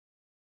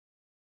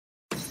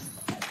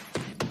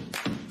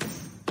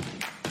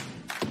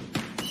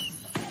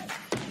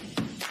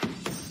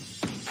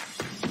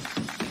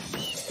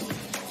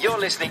You're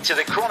listening to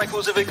the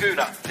Chronicles of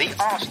Aguna, the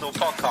Arsenal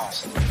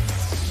podcast.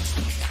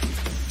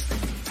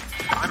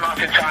 I'm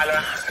Martin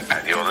Tyler,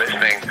 and you're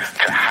listening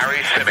to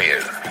Harry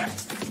Symeou.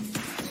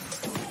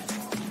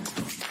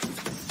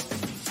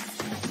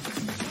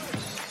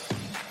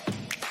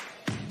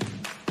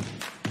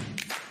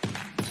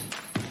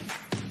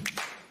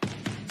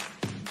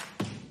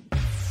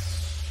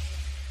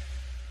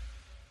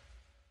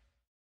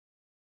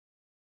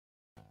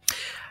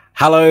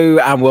 Hello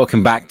and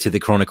welcome back to the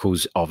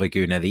Chronicles of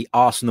Aguna, the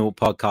Arsenal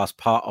podcast,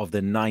 part of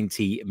the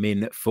 90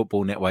 Min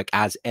Football Network.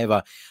 As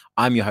ever,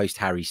 I'm your host,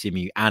 Harry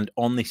Symeou, and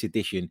on this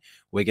edition,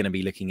 we're going to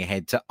be looking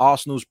ahead to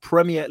Arsenal's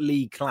Premier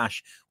League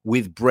clash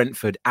with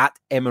Brentford at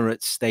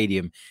Emirates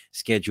Stadium,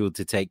 scheduled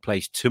to take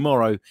place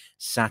tomorrow,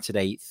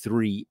 Saturday,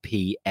 3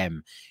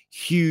 p.m.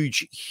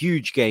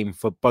 Huge game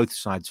for both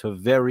sides for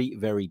very,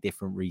 very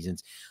different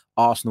reasons.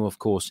 Arsenal, of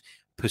course,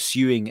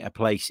 pursuing a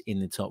place in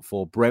the top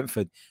four.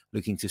 Brentford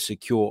looking to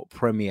secure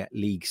Premier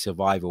League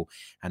survival.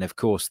 And of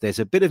course, there's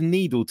a bit of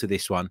needle to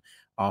this one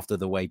after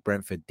the way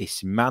Brentford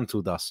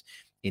dismantled us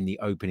in the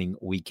opening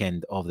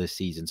weekend of the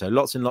season. So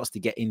lots and lots to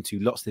get into,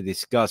 lots to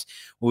discuss.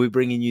 We'll be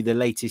bringing you the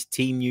latest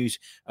team news.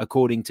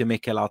 According to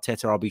Mikel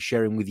Arteta, I'll be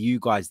sharing with you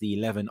guys the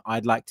 11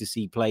 I'd like to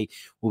see play.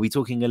 We'll be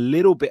talking a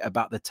little bit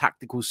about the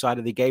tactical side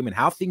of the game and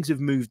how things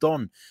have moved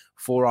on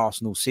for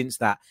Arsenal since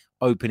that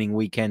opening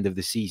weekend of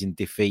the season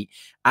defeat.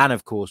 And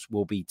of course,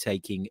 we'll be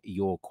taking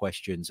your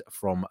questions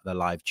from the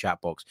live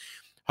chat box.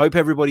 Hope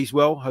everybody's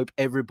well. Hope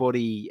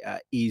everybody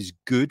is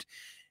good.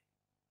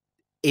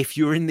 If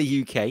you're in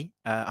the UK,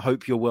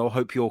 hope you're well.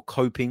 Hope you're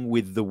coping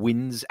with the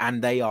winds,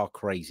 and they are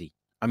crazy.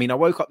 I mean, I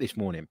woke up this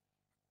morning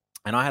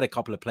and I had a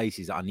couple of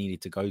places that I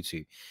needed to go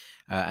to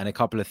and a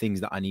couple of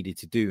things that I needed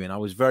to do. And I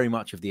was very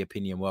much of the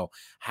opinion, well,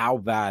 how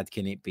bad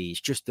can it be?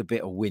 It's just a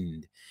bit of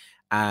wind.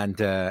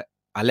 And I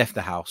left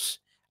the house.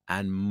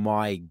 And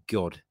my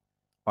God,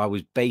 I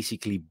was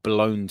basically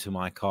blown to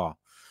my car.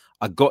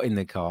 I got in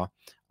the car.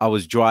 I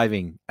was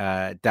driving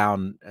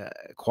down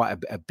quite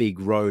a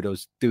big road. I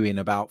was doing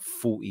about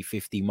 40,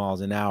 50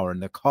 miles an hour.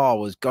 And the car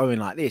was going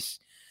like this.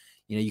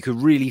 You know, you could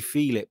really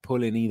feel it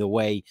pulling either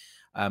way.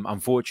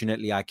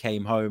 Unfortunately, I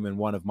came home and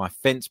one of my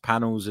fence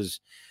panels has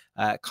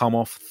come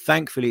off.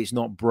 Thankfully, it's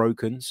not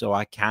broken, so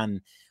I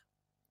can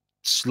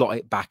slot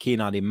it back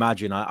in. I'd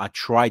imagine I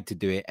tried to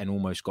do it and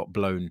almost got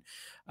blown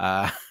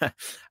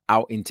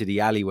out into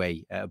the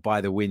alleyway by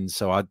the wind.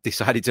 So I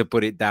decided to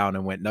put it down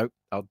and went, nope,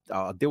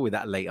 I'll deal with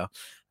that later.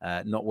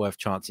 Not worth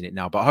chancing it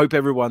now. But I hope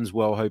everyone's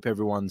well. Hope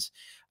everyone's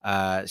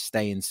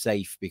staying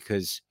safe,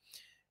 because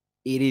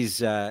it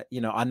is, I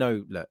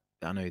know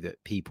that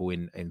people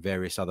in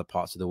various other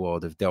parts of the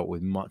world have dealt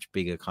with much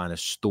bigger kind of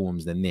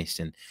storms than this.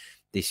 And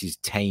this is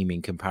tame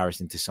in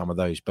comparison to some of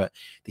those. But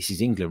this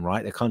is England,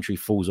 right? The country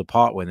falls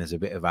apart when there's a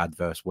bit of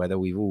adverse weather.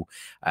 We've all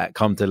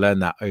come to learn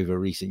that over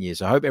recent years.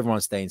 So I hope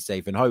everyone's staying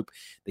safe and hope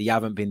that you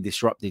haven't been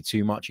disrupted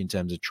too much in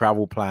terms of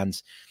travel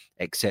plans,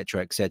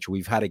 etc., etc.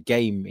 We've had a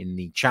game in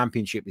the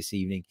Championship this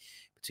evening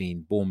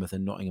between Bournemouth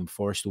and Nottingham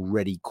Forest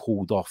already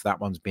called off.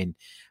 That one's been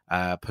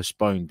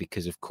postponed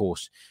because, of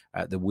course,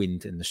 the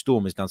wind and the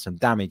storm has done some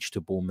damage to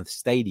Bournemouth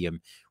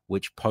Stadium,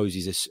 which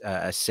poses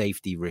a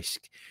safety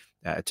risk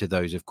to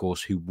those, of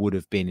course, who would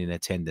have been in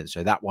attendance.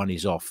 So that one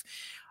is off.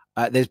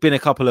 There's been a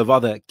couple of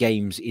other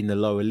games in the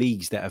lower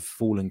leagues that have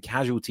fallen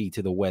casualty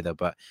to the weather,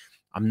 but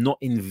I'm not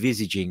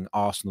envisaging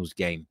Arsenal's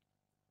game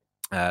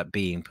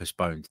being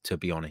postponed, to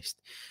be honest.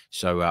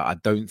 So I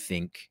don't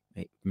think,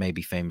 it may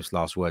be famous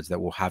last words,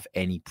 that we'll have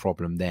any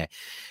problem there.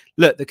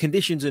 Look, the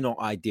conditions are not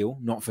ideal,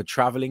 not for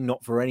traveling,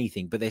 not for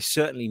anything, but they're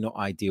certainly not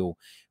ideal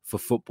for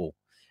football.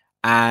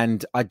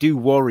 And I do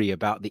worry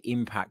about the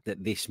impact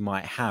that this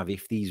might have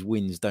if these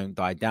winds don't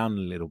die down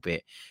a little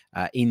bit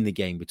in the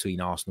game between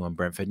Arsenal and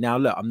Brentford. Now,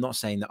 look, I'm not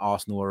saying that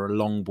Arsenal are a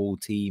long ball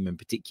team and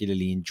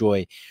particularly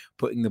enjoy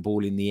putting the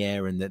ball in the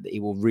air and that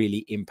it will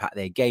really impact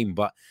their game,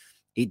 but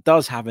it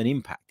does have an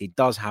impact. It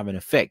does have an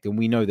effect. And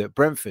we know that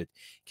Brentford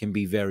can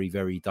be very,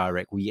 very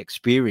direct. We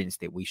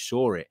experienced it. We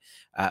saw it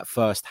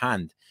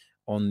firsthand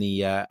on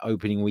the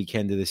opening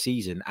weekend of the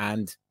season.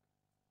 And,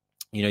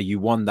 you know, you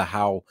wonder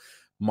how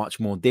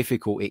much more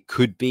difficult it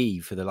could be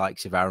for the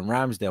likes of Aaron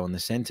Ramsdale and the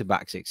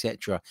centre-backs,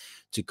 etc.,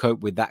 to cope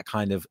with that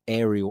kind of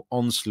aerial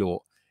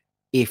onslaught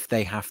if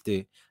they have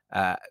to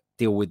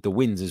deal with the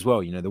winds as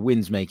well. You know, the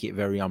winds make it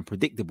very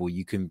unpredictable.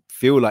 You can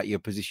feel like you're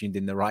positioned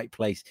in the right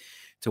place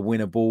to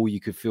win a ball.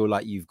 You could feel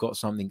like you've got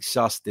something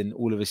sussed, and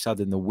all of a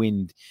sudden the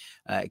wind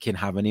can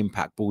have an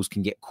impact. Balls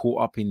can get caught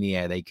up in the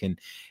air. They can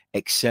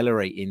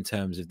accelerate in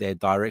terms of their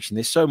direction.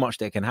 There's so much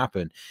that can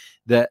happen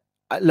that,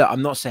 look,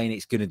 I'm not saying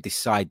it's going to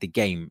decide the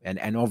game.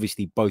 And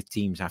obviously both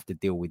teams have to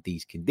deal with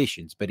these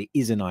conditions, but it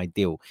is an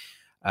ideal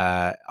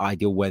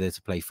weather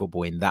to play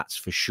football in, that's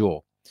for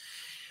sure.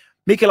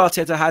 Mikel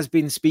Arteta has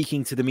been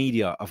speaking to the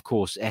media, of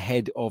course,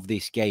 ahead of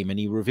this game, and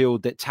he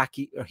revealed that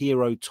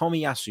Takehiro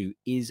Tomiyasu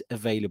is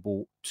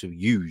available to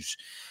use.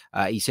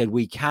 He said,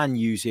 we can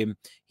use him.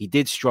 He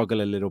did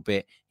struggle a little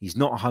bit. He's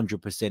not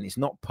 100%. It's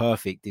not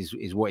perfect,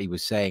 is what he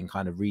was saying,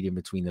 kind of reading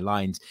between the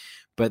lines,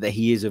 but that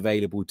he is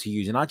available to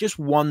use. And I just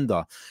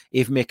wonder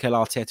if Mikel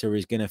Arteta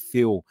is going to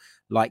feel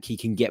like he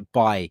can get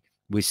by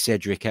with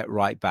Cedric at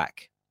right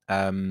back.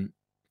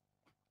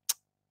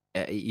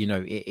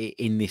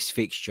 In this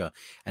fixture.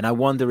 And I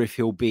wonder if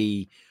he'll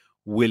be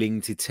willing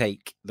to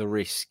take the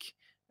risk,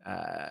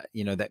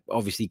 that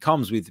obviously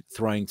comes with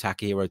throwing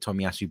Takehiro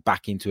Tomiyasu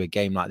back into a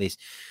game like this.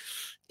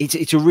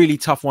 It's a really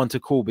tough one to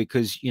call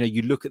because,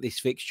 you look at this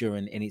fixture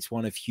and it's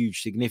one of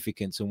huge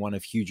significance and one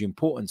of huge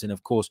importance. And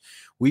of course,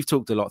 we've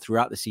talked a lot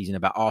throughout the season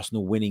about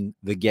Arsenal winning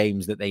the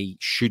games that they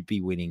should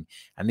be winning.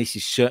 And this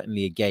is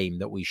certainly a game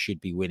that we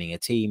should be winning. A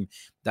team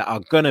that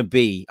are going to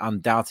be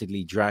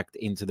undoubtedly dragged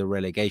into the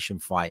relegation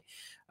fight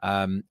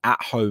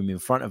at home in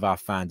front of our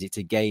fans. It's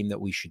a game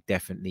that we should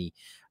definitely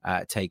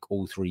take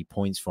all 3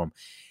 points from.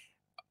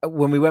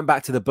 When we went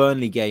back to the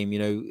Burnley game,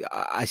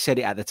 I said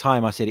it at the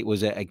time. I said it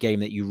was a game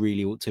that you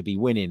really ought to be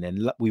winning.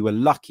 And we were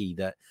lucky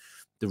that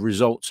the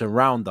results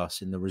around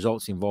us and the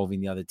results involving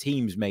the other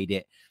teams made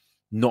it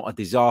not a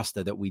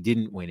disaster that we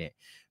didn't win it.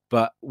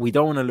 But we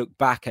don't want to look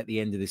back at the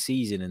end of the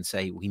season and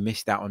say we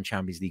missed out on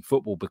Champions League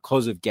football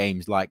because of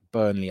games like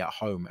Burnley at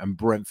home and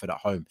Brentford at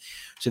home.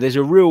 So there's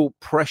a real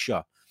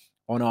pressure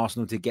on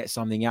Arsenal to get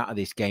something out of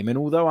this game. And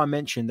although I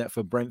mentioned that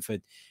for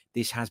Brentford,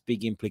 this has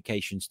big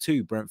implications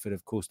too. Brentford,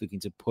 of course, looking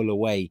to pull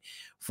away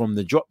from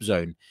the drop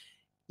zone.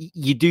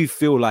 You do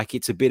feel like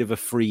it's a bit of a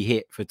free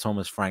hit for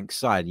Thomas Frank's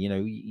side.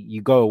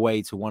 You go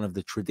away to one of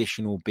the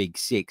traditional big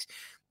six.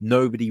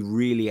 Nobody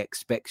really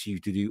expects you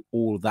to do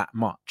all that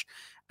much.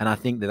 And I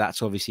think that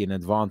that's obviously an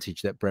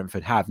advantage that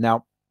Brentford have.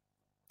 Now,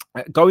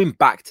 going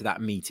back to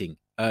that meeting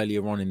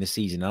earlier on in the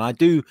season, and I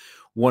do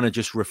want to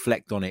just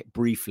reflect on it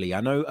briefly.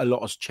 I know a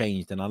lot has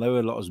changed and I know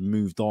a lot has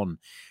moved on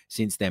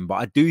since then, but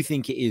I do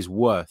think it is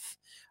worth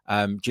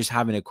just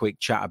having a quick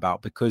chat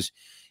about, because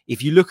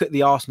if you look at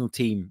the Arsenal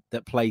team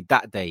that played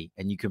that day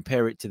and you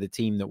compare it to the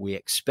team that we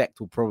expect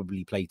will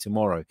probably play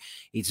tomorrow,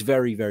 it's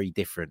very, very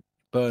different.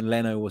 Bernd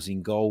Leno was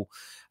in goal.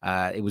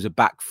 It was a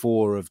back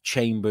four of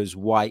Chambers,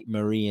 White,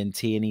 Marie and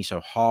Tierney,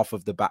 so half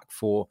of the back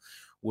four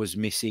was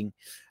missing.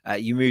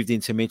 You moved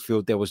into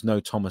midfield. There was no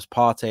Thomas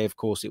Partey. Of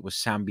course, it was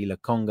Sambi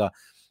Lokonga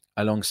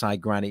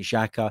alongside Granit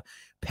Xhaka.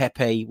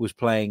 Pepe was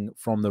playing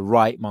from the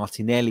right.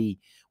 Martinelli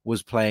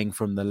was playing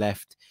from the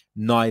left,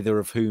 neither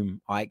of whom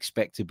I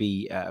expect to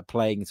be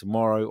playing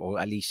tomorrow, or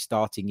at least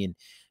starting in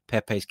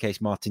Pepe's case.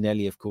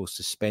 Martinelli, of course,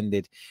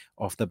 suspended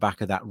off the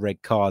back of that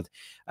red card.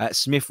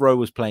 Smith Rowe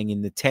was playing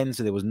in the 10,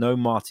 so there was no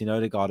Martin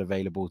Odegaard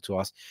available to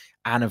us.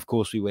 And, of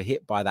course, we were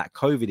hit by that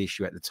COVID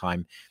issue at the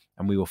time,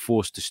 and we were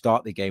forced to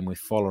start the game with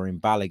Fowler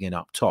and Balogun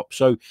up top.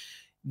 So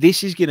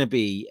this is going to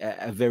be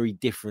a very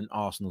different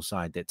Arsenal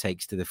side that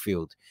takes to the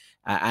field.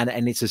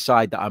 And it's a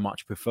side that I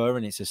much prefer,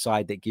 and it's a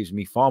side that gives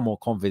me far more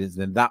confidence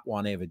than that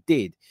one ever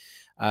did.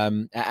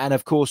 And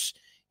of course,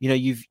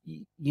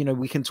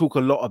 we can talk a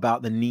lot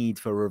about the need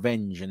for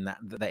revenge, and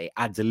that it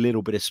adds a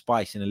little bit of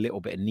spice and a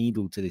little bit of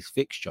needle to this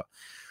fixture.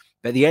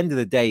 But at the end of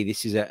the day,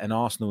 this is an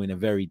Arsenal in a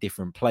very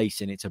different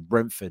place, and it's a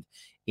Brentford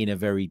in a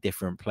very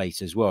different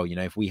place as well.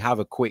 If we have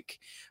a quick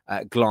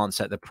glance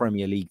at the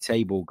Premier League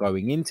table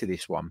going into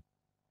this one,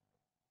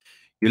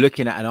 you're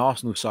looking at an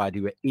Arsenal side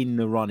who are in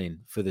the running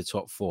for the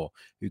top four,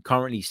 who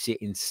currently sit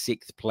in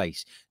 6th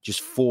place,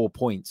 just 4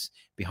 points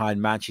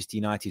behind Manchester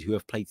United, who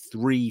have played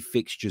 3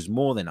 fixtures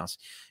more than us.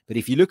 But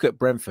if you look at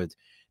Brentford,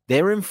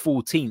 they're in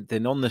 14th,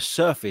 and on the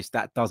surface,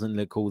 that doesn't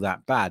look all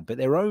that bad. But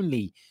they're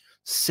only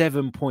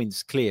 7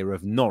 points clear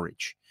of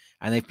Norwich.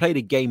 And they've played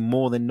a game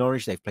more than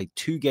Norwich. They've played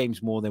 2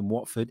 games more than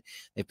Watford.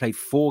 They've played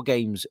 4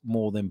 games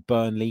more than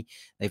Burnley.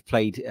 They've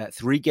played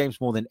 3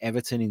 games more than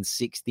Everton in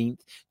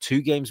 16th,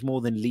 2 games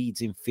more than Leeds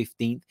in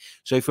 15th.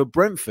 So for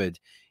Brentford,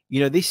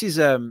 this is,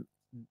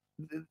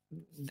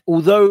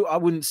 although I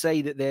wouldn't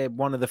say that they're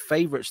one of the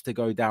favourites to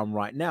go down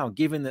right now,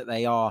 given that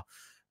they are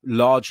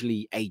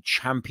largely a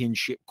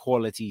championship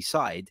quality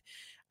side,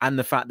 and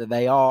the fact that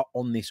they are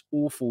on this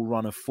awful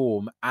run of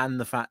form, and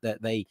the fact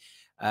that they,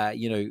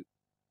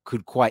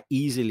 could quite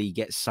easily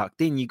get sucked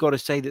in, you got to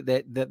say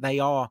that they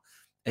are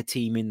a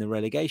team in the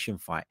relegation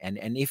fight. And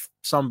if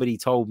somebody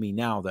told me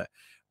now that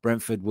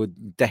Brentford were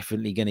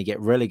definitely going to get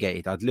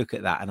relegated, I'd look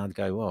at that and I'd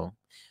go, well,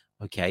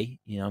 okay,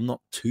 I'm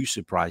not too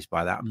surprised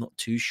by that. I'm not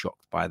too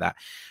shocked by that.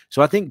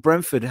 So I think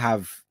Brentford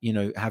have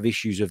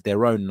issues of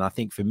their own. And I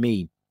think for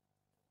me,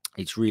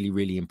 it's really,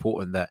 really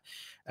important that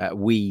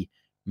we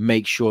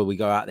make sure we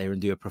go out there and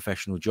do a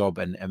professional job,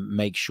 and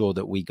make sure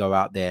that we go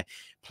out there,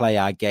 play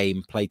our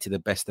game, play to the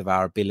best of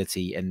our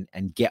ability,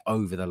 and get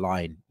over the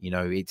line.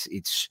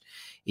 It's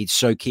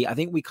so key. I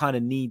think we kind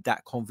of need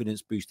that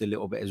confidence boost a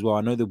little bit as well.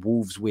 I know the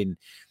Wolves win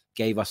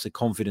gave us a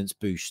confidence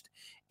boost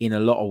in a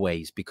lot of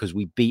ways because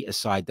we beat a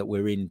side that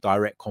we're in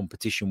direct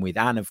competition with.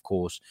 And of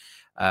course,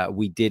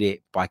 we did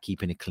it by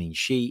keeping a clean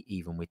sheet,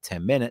 even with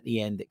 10 men at the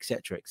end,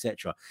 etc.,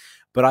 etc.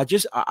 But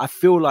I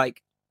feel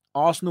like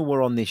Arsenal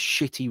were on this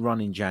shitty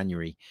run in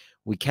January.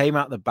 We came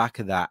out the back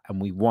of that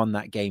and we won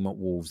that game at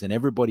Wolves, and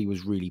everybody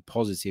was really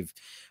positive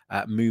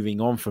moving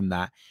on from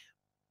that.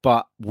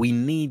 But we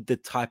need the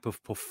type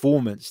of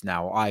performance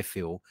now, I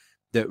feel,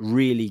 that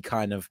really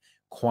kind of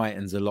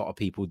quietens a lot of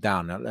people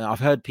down. I've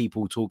heard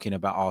people talking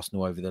about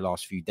Arsenal over the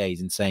last few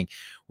days and saying,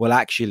 well,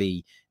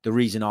 actually, the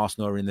reason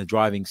Arsenal are in the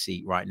driving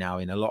seat right now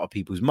in a lot of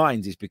people's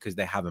minds is because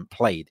they haven't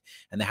played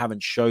and they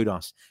haven't showed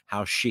us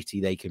how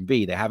shitty they can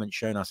be. They haven't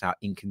shown us how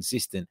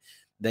inconsistent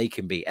they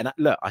can be. And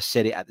look, I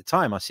said it at the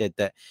time. I said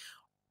that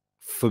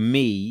for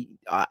me,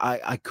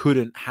 I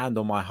couldn't hand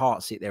on my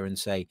heart sit there and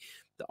say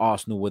that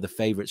Arsenal were the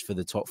favourites for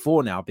the top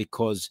four now,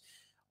 because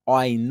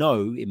I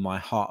know in my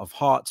heart of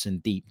hearts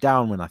and deep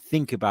down when I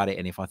think about it,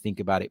 and if I think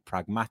about it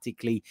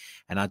pragmatically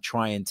and I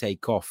try and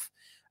take off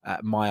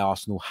my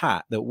Arsenal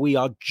hat, that we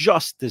are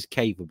just as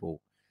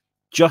capable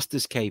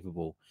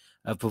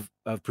of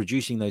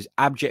producing those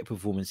abject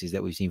performances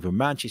that we've seen from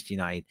Manchester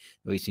United,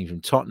 that we've seen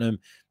from Tottenham,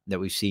 that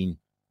we've seen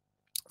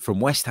from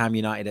West Ham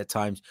United at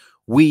times.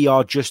 We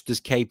are just as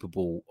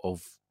capable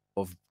of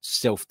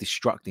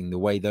self-destructing the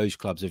way those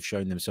clubs have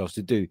shown themselves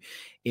to do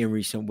in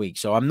recent weeks.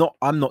 So I'm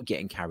not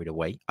getting carried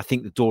away. I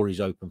think the door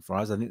is open for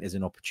us. I think there's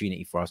an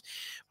opportunity for us.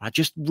 I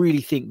just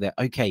really think that,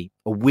 okay,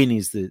 a win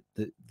is the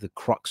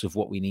crux of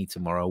what we need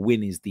tomorrow. A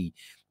win is the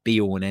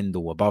be-all and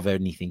end-all above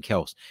anything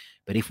else.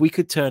 But if we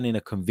could turn in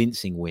a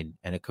convincing win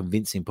and a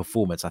convincing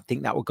performance, I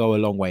think that will go a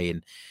long way.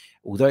 And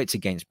although it's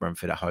against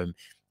Brentford at home,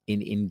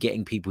 in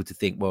getting people to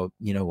think, well,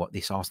 you know what,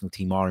 this Arsenal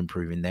team are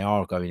improving. They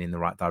are going in the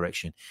right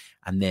direction.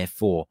 And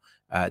therefore,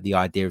 the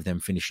idea of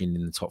them finishing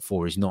in the top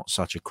four is not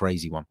such a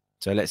crazy one.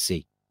 So let's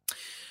see.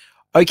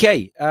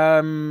 Okay,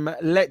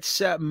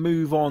 let's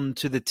move on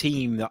to the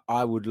team that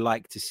I would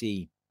like to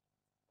see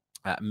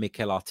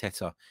Mikel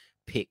Arteta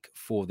pick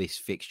for this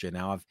fixture.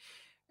 Now,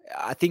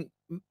 I think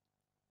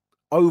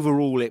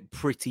overall, it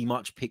pretty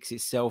much picks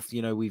itself.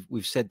 You know,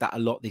 we've said that a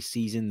lot this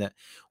season, that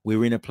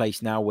we're in a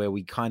place now where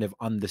we kind of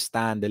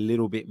understand a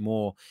little bit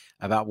more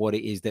about what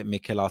it is that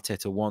Mikel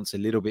Arteta wants, a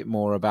little bit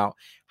more about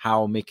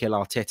how Mikel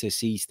Arteta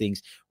sees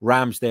things.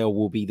 Ramsdale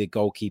will be the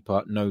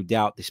goalkeeper, no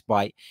doubt,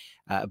 despite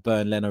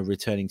Bernd Leno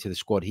returning to the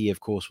squad. He, of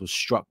course, was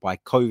struck by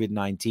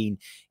COVID-19.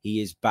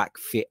 He is back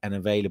fit and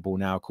available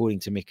now, according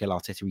to Mikel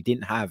Arteta. He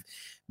didn't have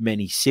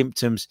many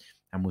symptoms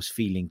and was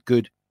feeling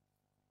good.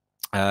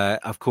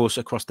 Of course,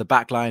 across the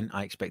back line,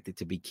 I expect it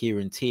to be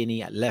Kieran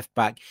Tierney at left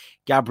back,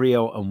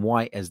 Gabriel and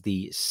White as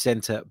the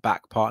centre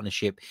back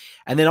partnership.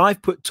 And then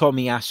I've put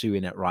Tomiyasu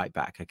in at right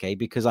back, okay,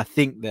 because I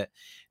think that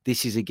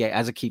this is a game,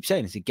 as I keep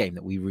saying, it's a game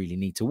that we really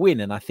need to win.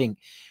 And I think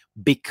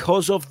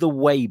because of the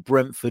way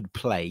Brentford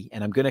play,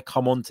 and I'm going to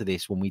come on to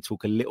this when we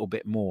talk a little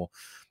bit more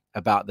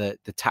about the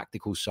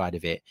tactical side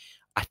of it,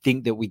 I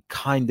think that we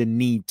kind of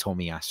need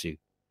Tomiyasu.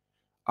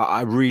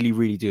 I really,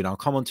 really do. And I'll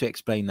come on to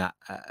explain that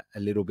a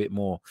little bit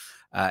more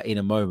in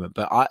a moment.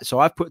 But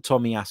I've put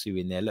Tomiyasu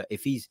in there. Look,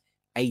 if he's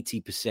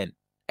 80%,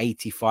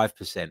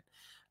 85%,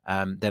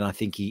 then I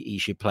think he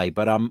should play.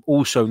 But I'm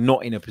also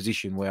not in a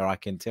position where I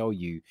can tell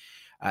you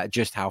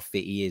just how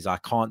fit he is. I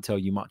can't tell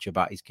you much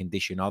about his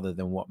condition other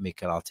than what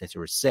Mikel Arteta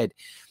has said.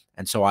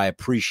 And so I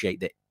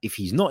appreciate that if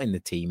he's not in the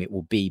team, it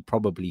will be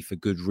probably for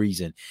good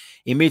reason.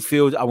 In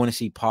midfield, I want to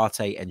see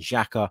Partey and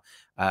Xhaka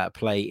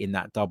play in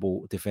that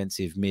double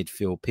defensive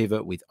midfield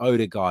pivot with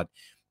Odegaard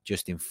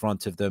just in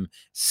front of them.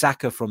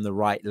 Saka from the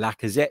right,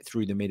 Lacazette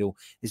through the middle.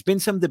 There's been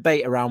some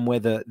debate around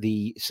whether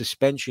the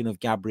suspension of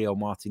Gabriel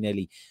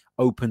Martinelli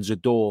opens a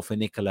door for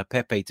Nicola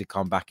Pepe to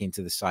come back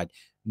into the side.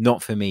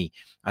 Not for me.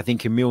 I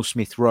think Emile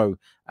Smith-Rowe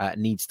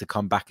needs to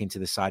come back into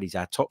the side. He's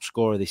our top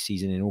scorer this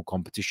season in all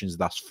competitions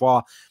thus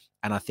far.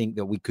 And I think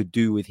that we could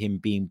do with him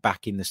being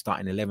back in the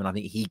starting 11. I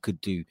think he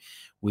could do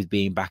with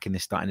being back in the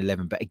starting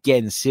 11. But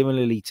again,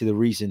 similarly to the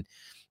reason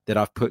that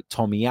I've put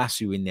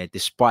Tomiyasu in there,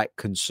 despite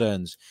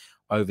concerns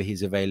over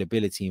his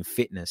availability and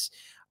fitness,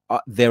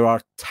 there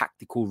are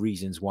tactical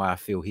reasons why I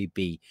feel he'd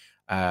be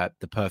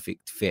the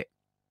perfect fit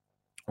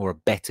or a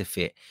better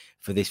fit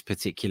for this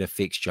particular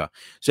fixture.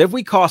 So if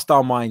we cast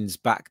our minds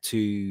back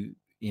to,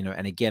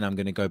 and again, I'm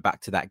going to go back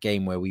to that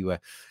game where we were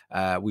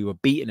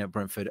beaten at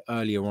Brentford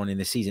earlier on in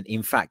the season.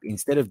 In fact,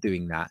 instead of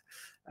doing that,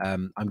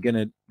 I'm going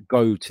to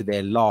go to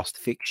their last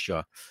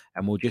fixture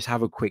and we'll just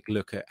have a quick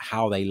look at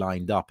how they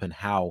lined up and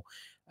how,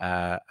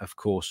 of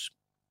course,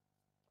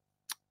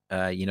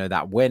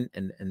 that went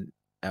and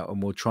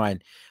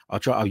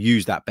I'll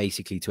use that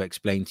basically to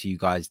explain to you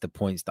guys the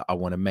points that I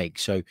want to make.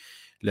 So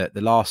look,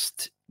 the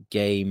last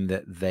game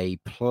that they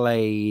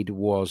played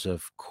was,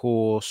 of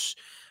course,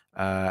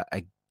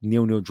 a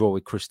 0-0 draw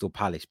with Crystal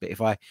Palace. But if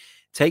I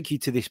take you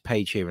to this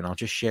page here, and I'll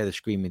just share the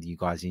screen with you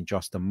guys in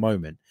just a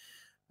moment.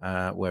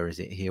 Where is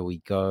it? Here we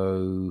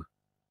go.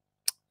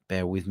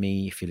 Bear with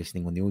me. If you're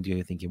listening on the audio,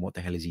 you're thinking, what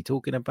the hell is he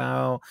talking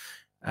about?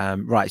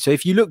 Right. So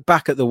if you look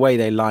back at the way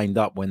they lined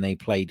up when they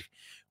played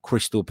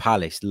Crystal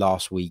Palace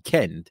last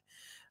weekend,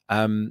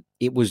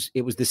 it was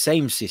the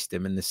same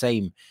system and the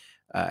same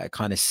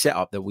kind of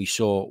setup that we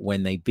saw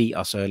when they beat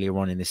us earlier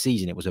on in the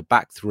season. It was a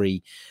back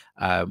three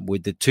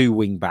with the two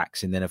wing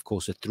backs, and then of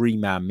course a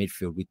 3-man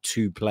midfield with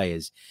 2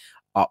 players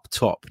up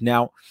top.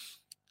 Now,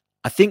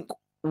 I think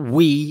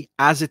we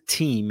as a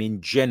team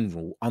in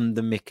general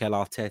under Mikel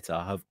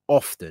Arteta have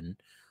often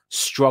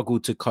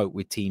struggled to cope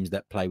with teams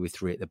that play with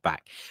 3 at the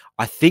back.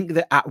 I think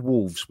that at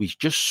Wolves, we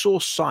just saw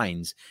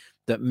signs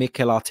that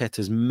Mikel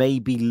Arteta's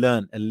maybe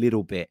learnt a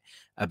little bit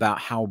about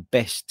how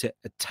best to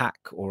attack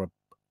or,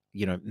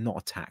 not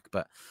attack,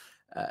 but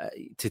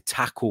to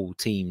tackle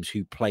teams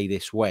who play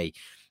this way.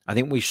 I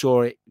think we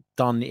saw it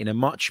done in a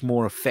much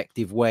more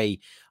effective way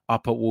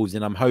up at Wolves,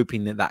 and I'm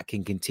hoping that that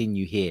can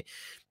continue here.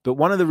 But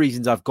one of the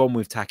reasons I've gone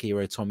with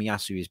Takehiro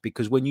Tomiyasu is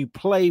because when you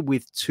play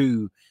with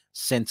 2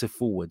 centre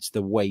forwards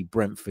the way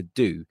Brentford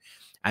do,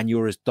 and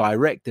you're as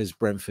direct as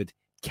Brentford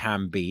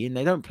can be, and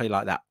they don't play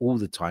like that all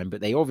the time, but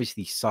they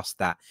obviously sussed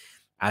that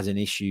as an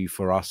issue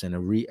for us and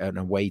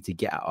a way to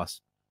get at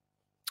us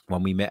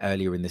when we met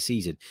earlier in the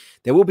season.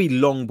 There will be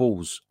long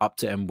balls up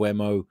to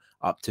Mbeumo,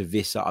 up to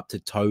Vissa, up to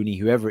Tony,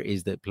 whoever it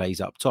is that plays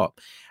up top.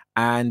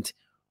 And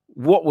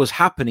what was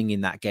happening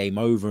in that game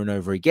over and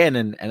over again,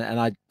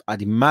 and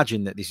I'd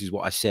imagine that this is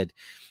what I said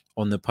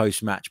on the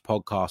post-match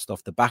podcast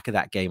off the back of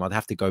that game. I'd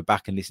have to go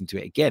back and listen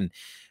to it again.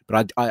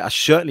 But I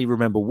certainly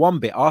remember one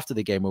bit after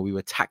the game where we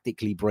were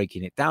tactically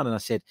breaking it down. And I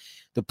said,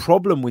 the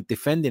problem with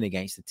defending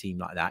against a team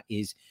like that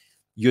is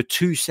your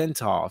 2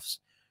 centre-halves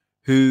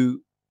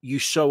who you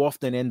so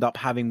often end up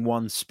having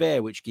one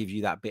spare, which gives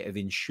you that bit of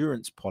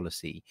insurance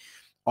policy,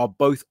 are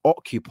both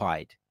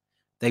occupied.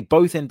 They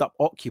both end up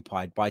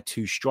occupied by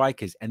 2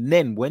 strikers. And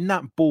then when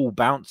that ball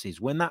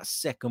bounces, when that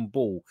second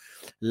ball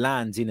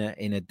lands in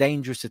a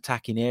dangerous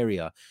attacking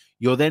area,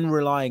 you're then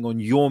relying on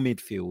your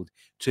midfield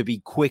to be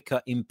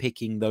quicker in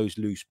picking those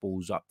loose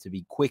balls up, to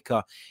be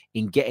quicker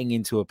in getting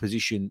into a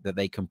position that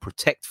they can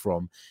protect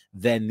from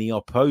than the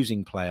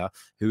opposing player,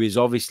 who is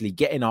obviously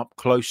getting up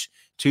close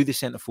to the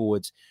centre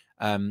forwards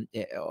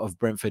of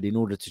Brentford in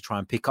order to try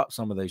and pick up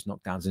some of those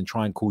knockdowns and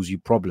try and cause you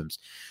problems.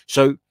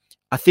 So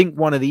I think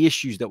one of the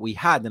issues that we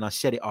had, and I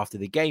said it after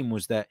the game,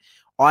 was that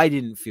I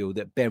didn't feel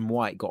that Ben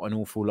White got an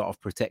awful lot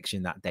of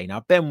protection that day. Now,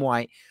 Ben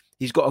White,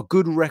 he's got a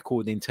good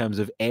record in terms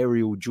of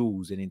aerial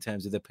duels and in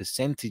terms of the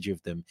percentage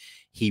of them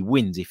he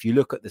wins. If you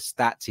look at the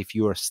stats, if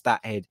you're a stat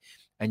head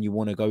and you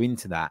want to go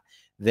into that,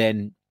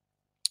 then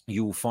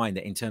you will find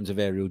that in terms of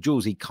aerial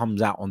duels, he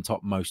comes out on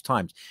top most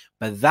times.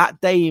 But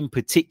that day in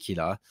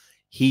particular,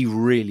 he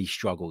really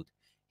struggled.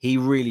 He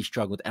really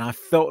struggled. And I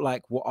felt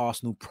like what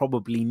Arsenal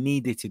probably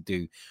needed to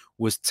do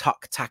was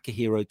tuck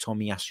Takehiro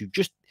Tomiyasu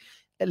just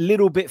a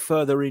little bit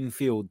further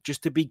infield,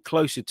 just to be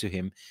closer to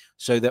him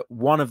so that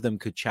one of them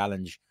could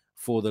challenge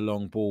for the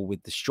long ball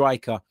with the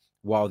striker,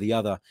 while the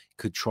other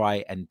could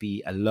try and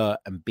be alert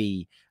and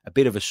be a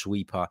bit of a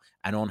sweeper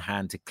and on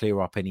hand to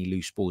clear up any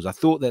loose balls. I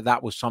thought that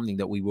that was something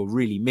that we were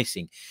really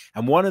missing.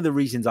 And one of the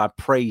reasons I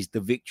praised the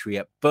victory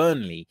at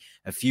Burnley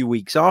a few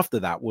weeks after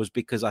that was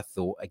because I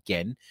thought,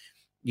 again,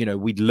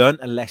 we'd learned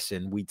a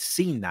lesson. We'd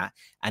seen that.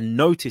 And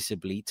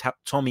noticeably,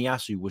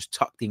 Tomiyasu was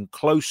tucked in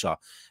closer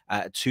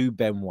to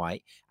Ben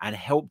White and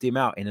helped him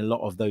out in a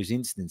lot of those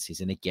instances.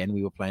 And again,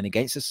 we were playing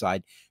against a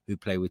side who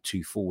play with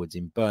 2 forwards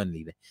in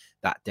Burnley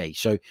that day.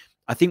 So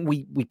I think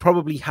we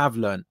probably have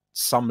learned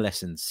some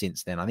lessons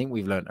since then. I think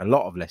we've learned a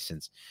lot of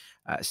lessons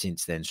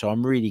since then. So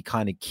I'm really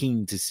kind of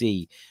keen to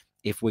see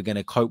if we're going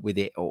to cope with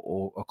it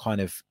or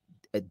kind of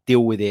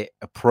deal with it,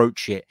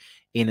 approach it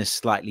in a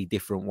slightly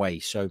different way.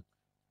 So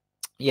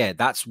yeah,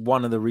 that's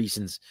one of the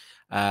reasons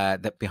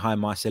that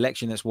behind my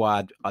selection. That's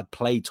why I'd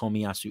play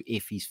Tomiyasu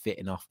if he's fit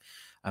enough.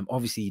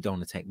 Obviously, you don't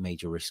want to take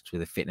major risks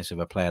with the fitness of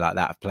a player like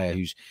that, a player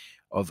who's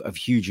of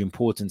huge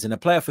importance and a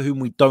player for whom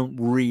we don't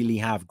really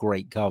have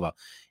great cover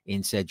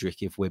in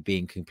Cedric, if we're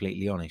being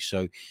completely honest.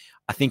 So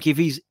I think if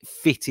he's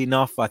fit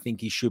enough, I think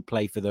he should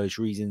play for those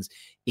reasons.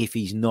 If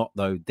he's not,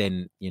 though,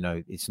 then,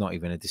 it's not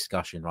even a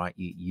discussion, right?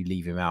 You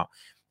leave him out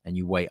and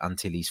you wait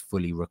until he's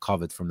fully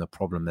recovered from the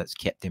problem that's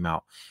kept him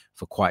out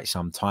for quite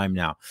some time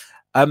now.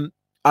 I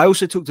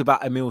also talked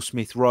about Emile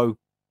Smith-Rowe,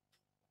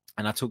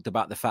 and I talked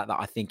about the fact that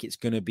I think it's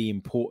going to be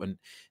important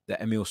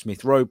that Emile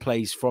Smith-Rowe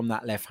plays from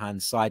that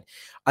left-hand side.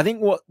 I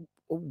think what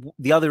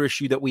the other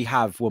issue that we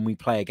have when we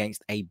play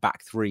against a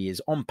back 3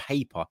 is, on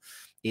paper,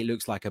 it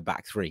looks like a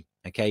back 3.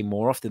 Okay,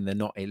 more often than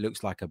not, it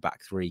looks like a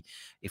back 3.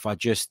 If I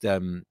just,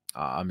 I'm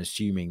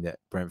assuming that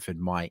Brentford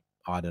might,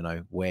 I don't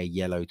know, wear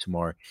yellow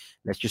tomorrow.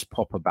 Let's just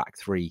pop a back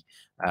 3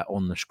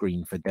 on the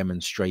screen for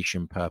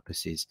demonstration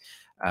purposes,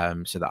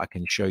 so that I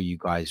can show you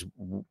guys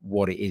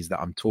what it is that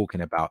I'm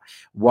talking about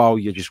while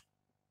you're just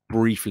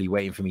briefly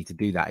waiting for me to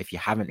do that. If you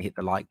haven't hit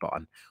the like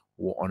button,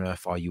 what on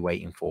earth are you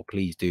waiting for?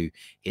 Please do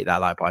hit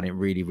that like button. It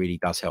really, really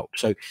does help.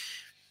 So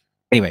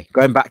anyway,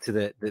 going back to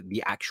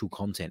the actual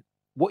content,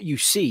 what you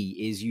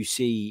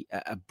see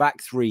a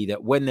back 3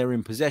 that when they're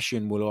in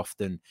possession will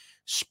often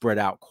spread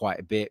out quite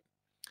a bit,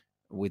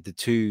 with the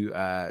 2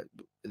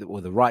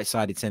 or the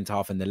right-sided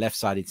centre-half and the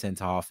left-sided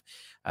centre-half,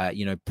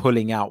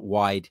 pulling out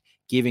wide,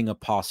 giving a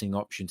passing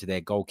option to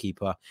their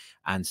goalkeeper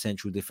and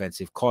central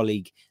defensive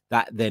colleague.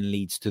 That then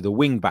leads to the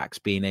wing-backs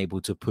being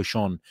able to push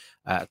on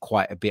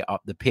quite a bit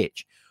up the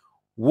pitch.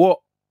 What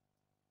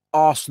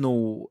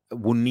Arsenal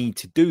will need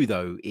to do,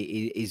 though,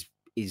 is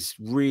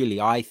really,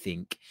 I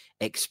think,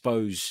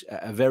 expose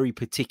a very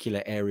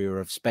particular area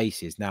of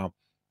spaces. Now,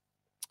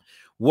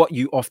 what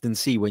you often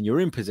see when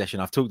you're in possession,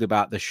 I've talked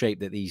about the shape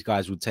that these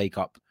guys would take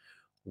up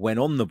when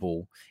on the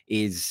ball,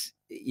 is,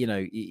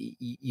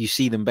 you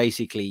see them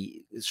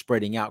basically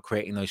spreading out,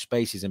 creating those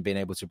spaces and being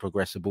able to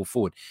progress the ball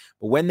forward.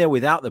 But when they're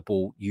without the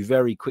ball, you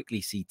very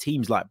quickly see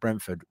teams like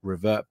Brentford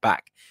revert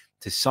back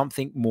to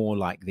something more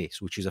like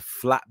this, which is a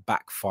flat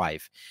back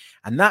five.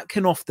 And that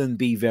can often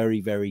be very,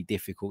 very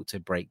difficult to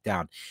break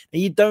down. Now,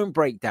 you don't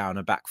break down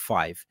a back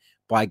five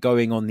by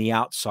going on the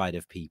outside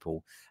of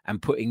people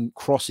and putting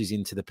crosses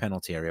into the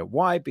penalty area.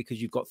 Why?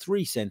 Because you've got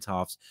three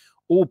centre-halves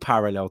all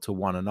parallel to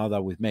one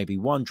another, with maybe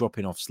one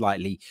dropping off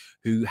slightly,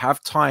 who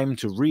have time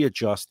to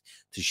readjust,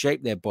 to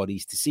shape their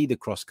bodies, to see the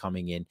cross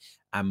coming in.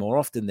 And more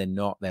often than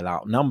not, they'll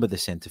outnumber the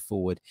centre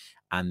forward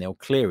and they'll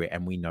clear it.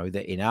 And we know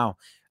that in our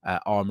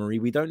armory,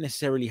 we don't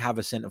necessarily have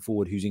a centre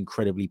forward who's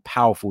incredibly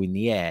powerful in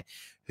the air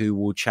who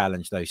will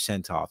challenge those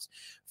centre halves.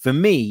 For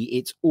me,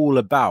 it's all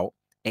about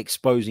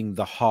exposing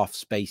the half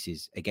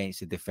spaces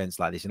against a defense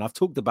like this. And I've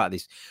talked about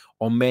this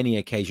on many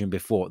occasions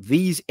before.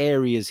 These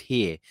areas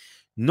here,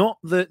 not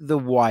the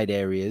wide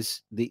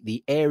areas,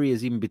 the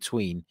areas in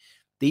between.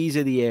 These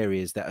are the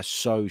areas that are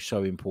so,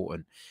 so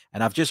important.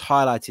 And I've just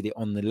highlighted it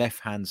on the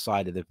left-hand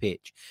side of the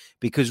pitch,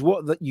 because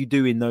what you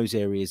do in those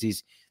areas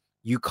is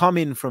you come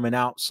in from an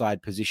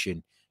outside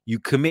position, you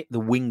commit the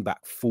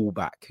wing-back,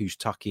 full-back who's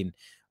tucking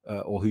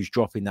or who's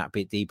dropping that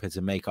bit deeper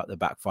to make up the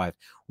back five.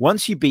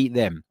 Once you beat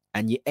them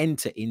and you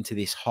enter into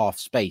this half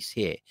space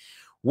here,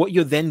 what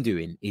you're then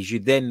doing is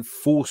you're then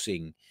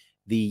forcing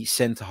the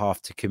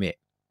centre-half to commit.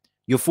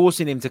 You're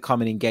forcing him to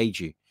come and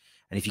engage you.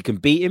 And if you can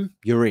beat him,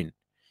 you're in.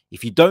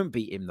 If you don't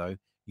beat him, though,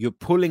 you're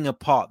pulling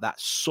apart that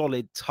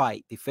solid,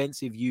 tight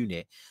defensive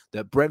unit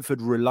that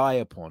Brentford rely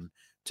upon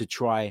to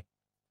try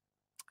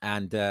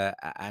and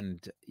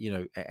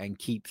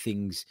keep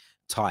things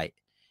tight.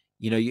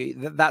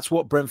 That's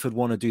what Brentford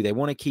want to do. They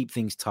want to keep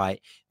things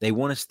tight. They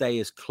want to stay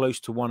as close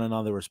to one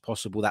another as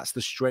possible. That's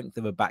the strength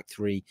of a back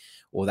three,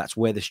 or that's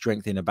where the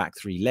strength in a back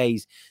three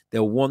lays.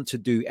 They'll want to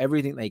do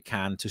everything they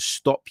can to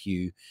stop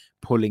you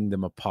pulling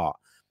them apart.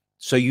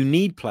 So you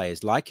need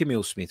players like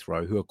Emile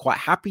Smith-Rowe who are quite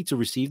happy to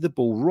receive the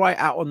ball right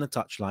out on the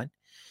touchline.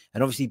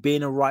 And obviously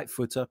being a right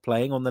footer,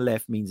 playing on the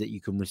left means that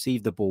you can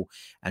receive the ball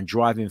and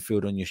drive in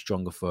field on your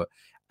stronger foot.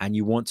 And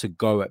you want to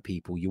go at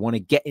people. You want to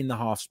get in the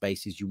half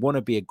spaces. You want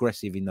to be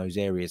aggressive in those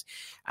areas.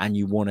 And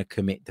you want to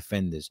commit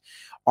defenders.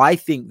 I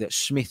think that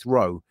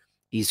Smith-Rowe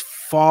is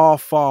far,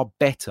 far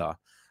better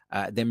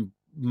than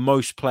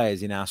most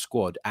players in our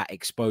squad at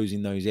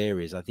exposing those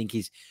areas. I think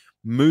his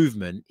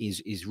movement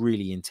is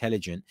really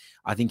intelligent.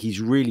 I think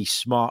he's really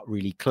smart,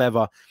 really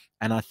clever.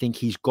 And I think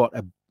he's got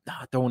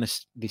I don't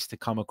want this to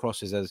come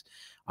across as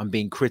I'm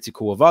being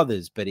critical of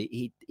others, but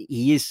he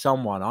is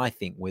someone, I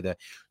think, with a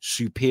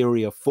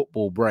superior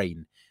football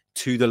brain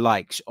to the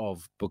likes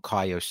of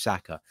Bukayo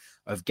Saka,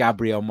 of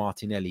Gabriel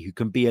Martinelli, who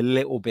can be a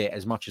little bit,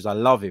 as much as I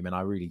love him, and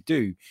I really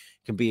do,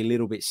 can be a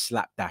little bit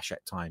slapdash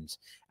at times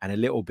and a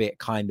little bit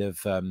kind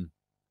of,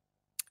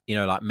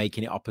 like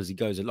making it up as he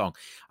goes along.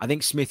 I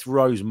think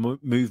Smith-Rowe's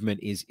movement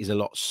is a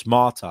lot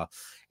smarter.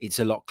 It's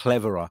a lot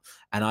cleverer.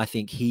 And I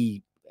think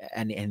he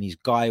and his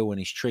guile and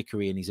his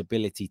trickery and his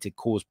ability to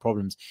cause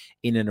problems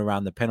in and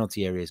around the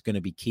penalty area is going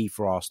to be key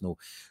for Arsenal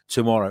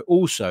tomorrow.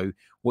 Also,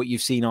 what you've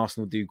seen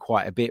Arsenal do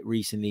quite a bit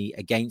recently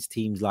against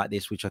teams like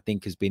this, which I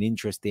think has been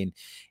interesting,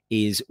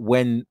 is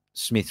when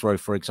Smith-Rowe,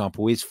 for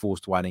example, is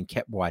forced wide and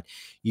kept wide,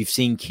 you've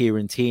seen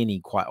Kieran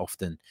Tierney quite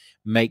often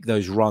make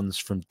those runs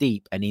from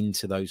deep and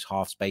into those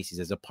half spaces,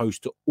 as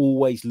opposed to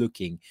always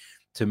looking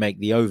to make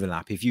the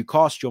overlap. If you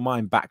cast your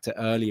mind back to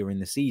earlier in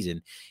the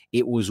season,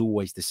 it was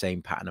always the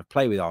same pattern of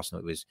play with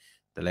Arsenal. It was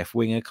the left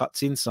winger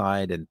cuts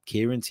inside and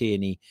Kieran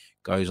Tierney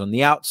goes on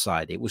the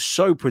outside. It was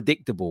so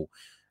predictable.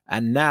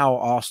 And now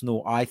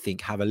Arsenal, I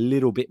think, have a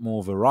little bit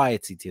more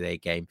variety to their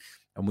game.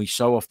 And we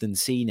so often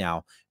see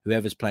now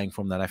whoever's playing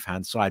from the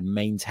left-hand side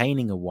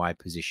maintaining a wide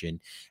position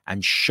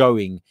and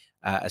showing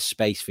a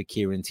space for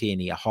Kieran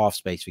Tierney, a half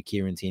space for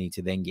Kieran Tierney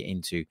to then get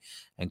into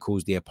and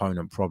cause the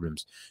opponent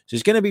problems. So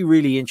it's going to be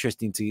really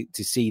interesting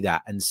to see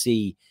that and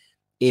see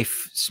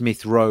if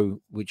Smith-Rowe,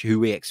 who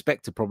we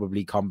expect to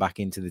probably come back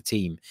into the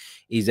team,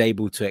 is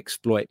able to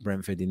exploit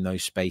Brentford in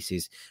those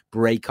spaces,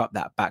 break up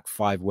that back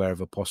five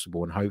wherever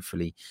possible, and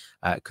hopefully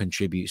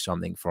contribute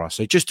something for us.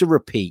 So just to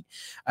repeat,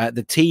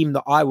 the team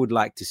that I would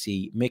like to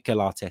see Mikel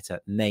Arteta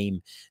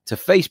name to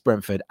face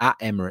Brentford at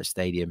Emirates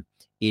Stadium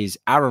is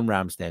Aaron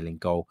Ramsdale in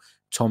goal.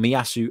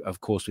 Tomiyasu,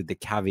 of course, with the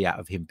caveat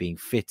of him being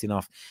fit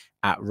enough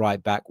at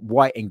right back.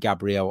 White and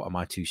Gabriel are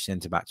my two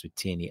centre-backs with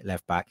Tierney at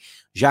left back.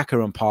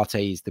 Xhaka and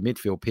Partey is the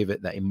midfield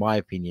pivot that, in my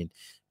opinion,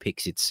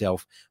 picks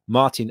itself.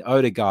 Martin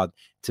Odegaard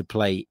to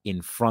play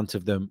in front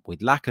of them with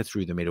Laka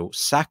through the middle,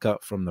 Saka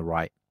from the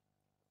right,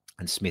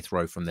 and Smith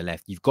Rowe from the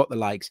left. You've got the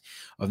likes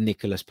of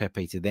Nicolas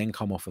Pepe to then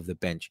come off of the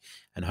bench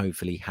and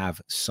hopefully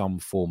have some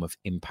form of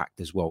impact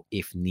as well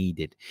if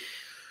needed.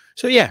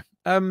 So yeah,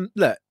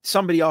 look,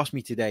 somebody asked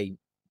me today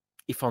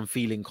if I'm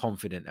feeling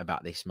confident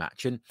about this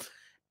match, and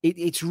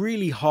it's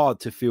really hard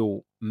to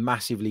feel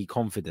massively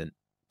confident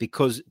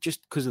because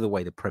of the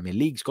way the Premier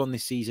League's gone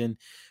this season,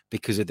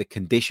 because of the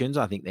conditions.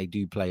 I think they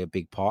do play a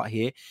big part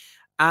here,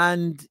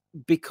 and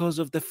because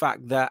of the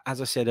fact that,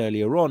 as I said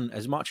earlier on,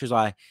 as much as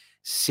I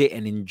sit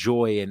and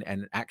enjoy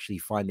and actually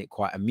find it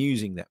quite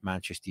amusing that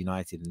Manchester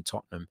United and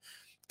Tottenham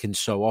can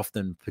so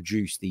often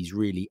produce these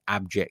really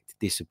abject,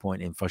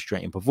 disappointing,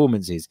 frustrating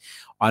performances,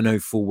 I know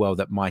full well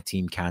that my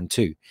team can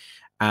too.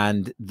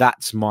 And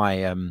that's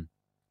my,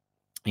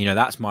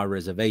 that's my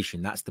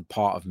reservation. That's the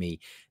part of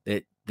me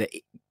that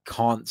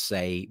can't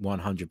say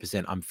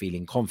 100% I'm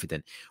feeling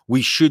confident.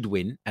 We should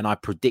win, and I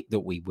predict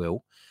that we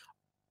will.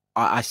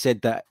 I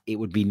said that it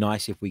would be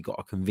nice if we got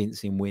a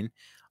convincing win.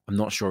 I'm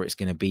not sure it's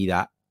going to be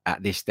that.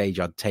 At this stage,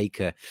 I'd take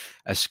a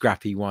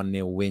scrappy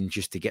 1-0 win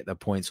just to get the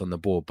points on the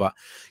board. But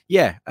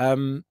yeah,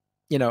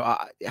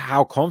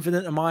 how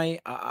confident am I?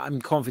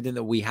 I'm confident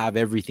that we have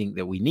everything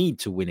that we need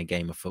to win a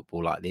game of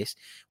football like this.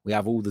 We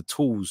have all the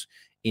tools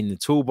in the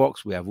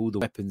toolbox. We have all the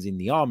weapons in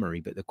the armory.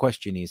 But the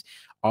question is,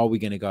 are we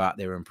going to go out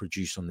there and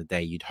produce on the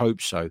day? You'd hope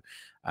so.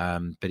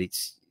 But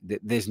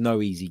there's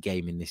no easy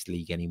game in this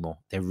league anymore.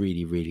 There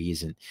really, really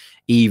isn't.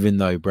 Even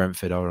though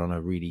Brentford are on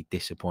a really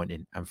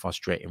disappointing and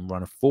frustrating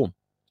run of form.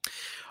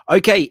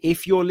 Okay,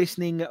 if you're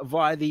listening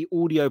via the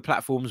audio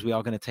platforms, we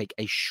are going to take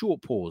a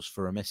short pause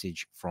for a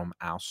message from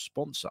our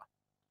sponsor.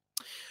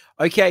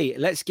 Okay,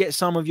 let's get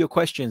some of your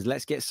questions.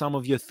 Let's get some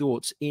of your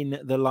thoughts in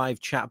the live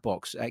chat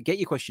box. Get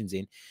your questions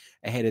in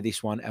ahead of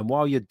this one. And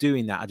while you're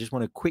doing that, I just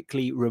want to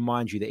quickly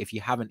remind you that if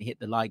you haven't hit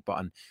the like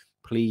button,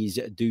 please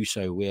do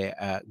so.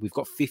 We've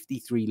got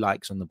 53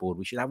 likes on the board.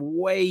 We should have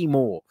way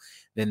more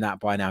than that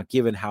by now,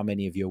 given how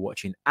many of you are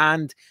watching.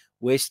 And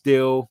we're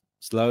still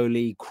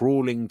slowly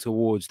crawling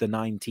towards the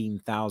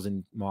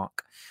 19,000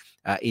 mark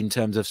in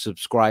terms of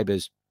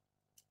subscribers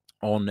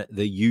on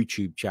the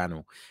YouTube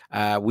channel.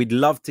 We'd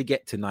love to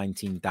get to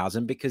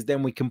 19,000 because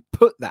then we can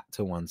put that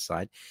to one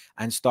side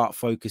and start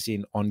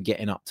focusing on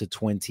getting up to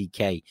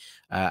 20k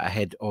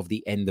ahead of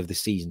the end of the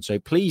season. So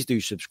please do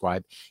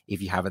subscribe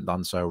if you haven't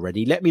done so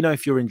already. Let me know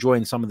if you're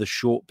enjoying some of the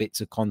short bits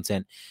of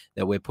content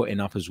that we're putting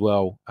up as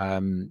well,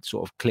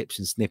 sort of clips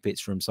and snippets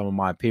from some of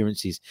my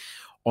appearances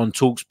on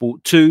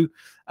TalkSport 2.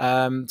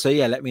 So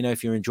yeah, let me know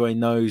if you're enjoying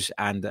those,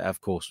 and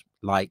of course,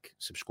 like,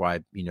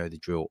 subscribe, you know the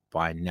drill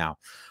by now.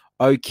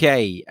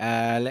 Okay,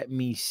 let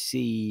me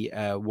see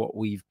what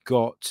we've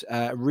got.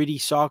 Riddy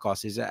Sarkar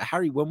says,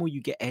 Harry, when will you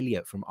get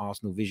Elliot from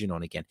Arsenal Vision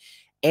on again?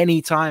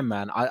 Anytime,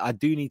 man. I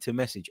do need to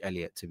message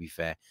Elliot, to be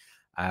fair,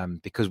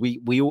 because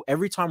we all,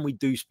 every time we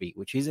do speak,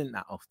 which isn't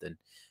that often,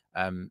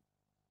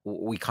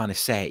 we kind of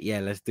say it, yeah,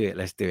 let's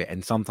do it.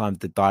 And sometimes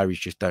the diaries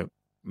just don't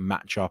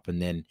match up,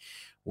 and then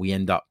we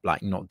end up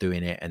like not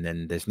doing it, and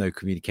then there's no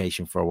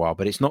communication for a while.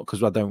 But it's not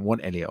because I don't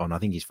want Elliot on. I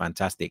think he's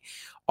fantastic.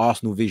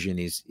 Arsenal Vision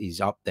is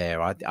up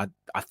there. I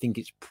think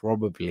it's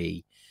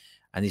probably,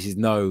 and this is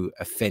no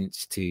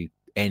offense to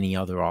any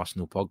other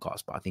Arsenal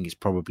podcast, but I think it's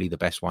probably the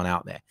best one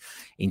out there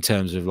in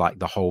terms of like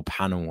the whole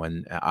panel,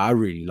 and I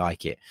really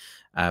like it.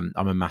 I'm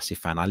a massive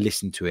fan. I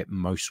listen to it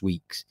most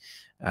weeks.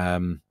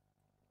 But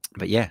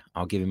yeah,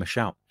 I'll give him a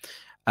shout.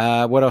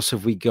 What else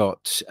have we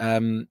got?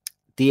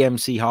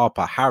 DMC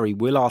Harper, Harry,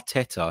 will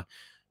Arteta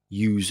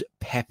use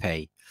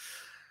Pepe?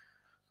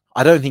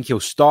 I don't think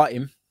he'll start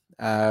him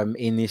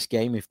in this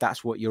game, if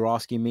that's what you're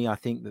asking me. I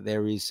think that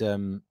there is,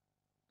 there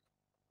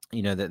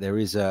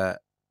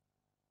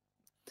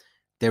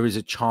is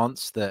a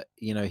chance that,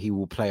 he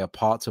will play a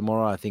part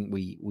tomorrow. I think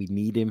we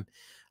need him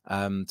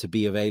to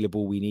be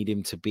available. We need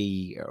him to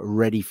be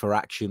ready for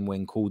action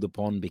when called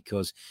upon,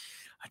 because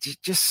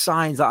just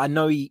signs that I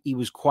know he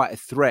was quite a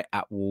threat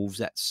at Wolves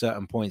at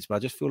certain points, but I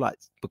just feel like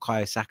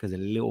Bukayo Saka's a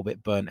little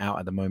bit burnt out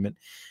at the moment.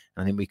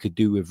 I think we could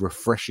do with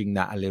refreshing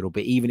that a little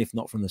bit, even if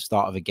not from the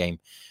start of a game,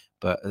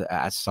 but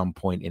at some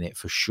point in it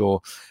for sure.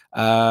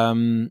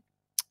 John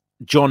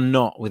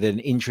Knott with an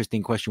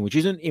interesting question, which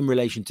isn't in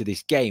relation to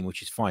this game,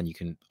 which is fine. You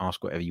can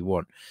ask whatever you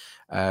want.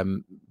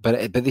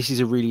 But this is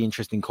a really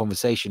interesting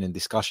conversation and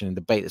discussion and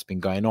debate that's been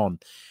going on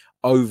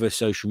over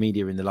social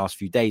media in the last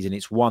few days, and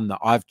it's one that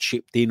I've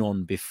chipped in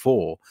on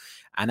before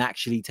and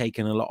actually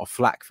taken a lot of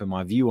flack for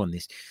my view on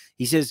this.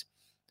 He says,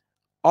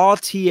 are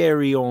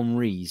Thierry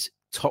Henry's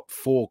top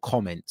 4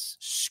 comments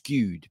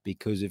skewed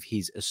because of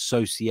his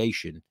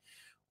association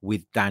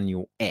with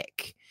Daniel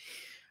Ek?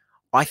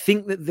 I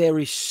think that there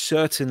is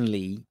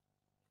certainly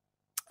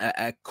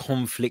a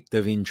conflict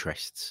of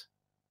interests.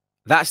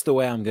 That's the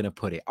way I'm going to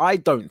put it. I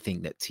don't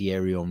think that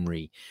Thierry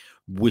Henry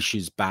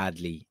wishes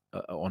badly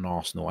on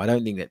Arsenal. I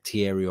don't think that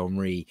Thierry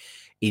Henry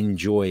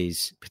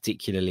enjoys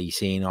particularly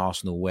seeing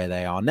Arsenal where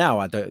they are now.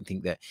 I don't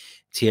think that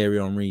Thierry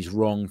Henry is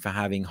wrong for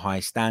having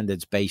high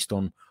standards based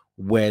on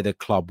where the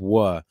club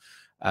were.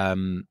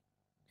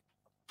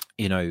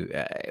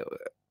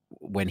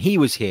 When he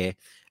was here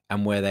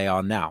and where they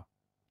are now.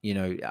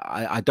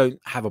 I don't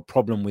have a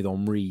problem with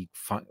Henry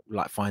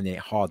finding it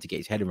hard to get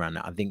his head around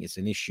that. I think it's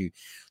an issue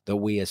that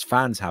we as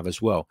fans have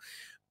as well.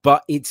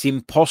 But it's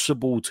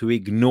impossible to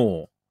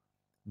ignore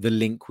the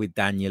link with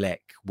Daniel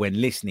Ek when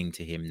listening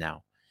to him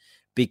now.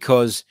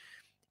 Because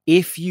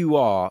if you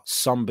are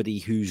somebody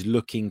who's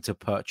looking to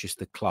purchase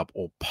the club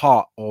or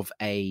part of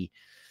a,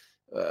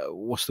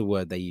 what's the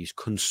word they use,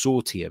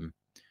 consortium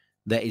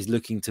that is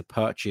looking to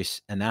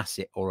purchase an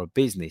asset or a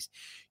business,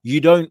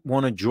 you don't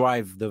want to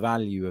drive the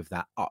value of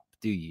that up,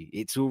 do you?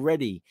 It's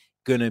already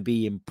going to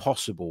be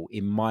impossible,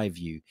 in my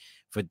view,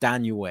 for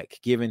Daniel Ek,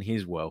 given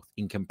his wealth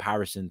in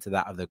comparison to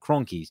that of the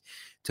Cronkies,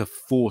 to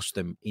force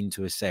them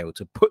into a sale,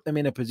 to put them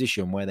in a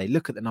position where they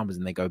look at the numbers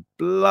and they go,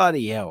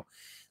 bloody hell,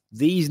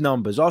 these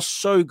numbers are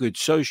so good,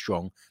 so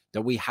strong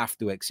that we have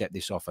to accept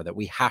this offer, that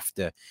we have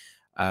to,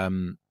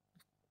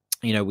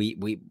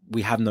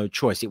 we have no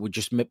choice. It would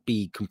just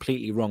be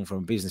completely wrong from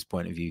a business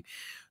point of view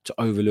to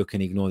overlook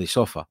and ignore this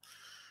offer.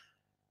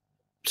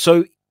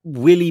 So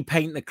will he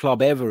paint the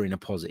club ever in a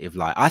positive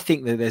light? I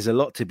think that there's a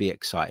lot to be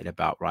excited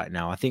about right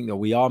now. I think that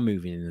we are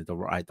moving in the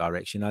right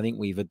direction. I think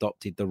we've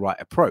adopted the right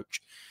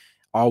approach.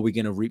 Are we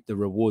going to reap the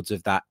rewards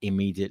of that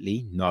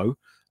immediately? No.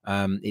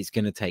 It's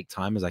going to take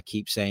time, as I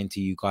keep saying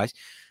to you guys.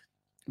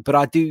 But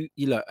I do,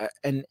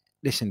 and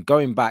listen,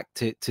 going back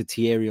to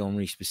Thierry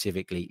Henry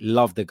specifically,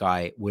 love the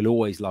guy. We'll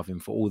always love him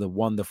for all the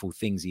wonderful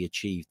things he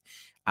achieved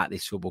at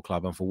this football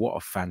club and for what a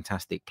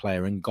fantastic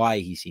player and guy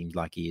he seems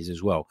like he is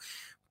as well.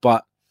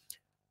 But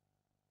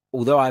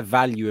although I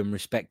value and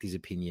respect his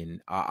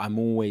opinion, I'm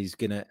always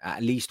going to,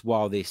 at least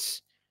while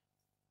this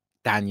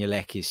Daniel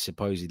Ek is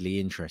supposedly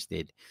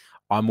interested,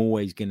 I'm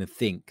always going to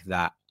think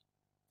that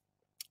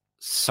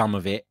some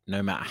of it,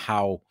 no matter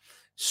how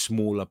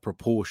small a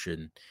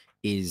proportion,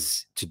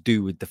 is to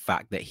do with the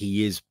fact that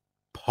he is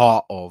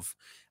part of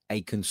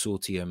a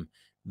consortium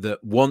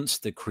that wants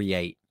to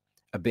create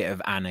a bit of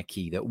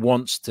anarchy, that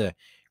wants to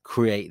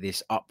create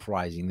this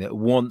uprising, that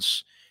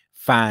wants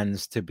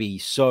fans to be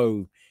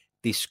so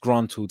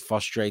disgruntled,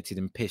 frustrated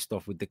and pissed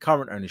off with the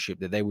current ownership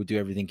that they will do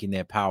everything in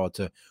their power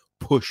to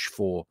push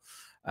for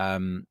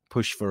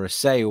a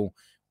sale,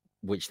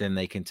 which then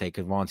they can take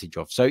advantage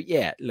of. So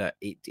yeah, look,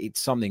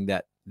 it's something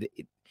that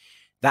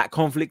that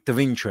conflict of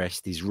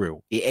interest is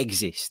real. It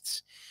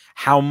exists.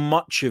 How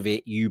much of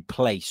it you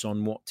place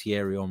on what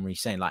Thierry Henry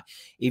is saying? Like,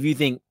 if you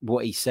think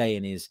what he's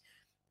saying is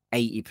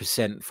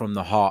 80% from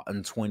the heart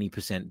and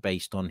 20%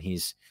 based on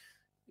his,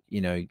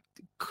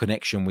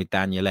 connection with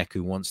Daniel Ek,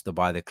 who wants to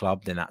buy the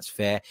club, then that's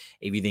fair.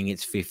 If you think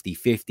it's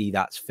 50-50,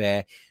 that's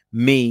fair.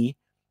 I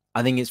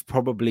think it's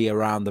probably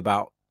around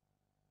about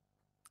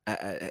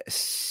a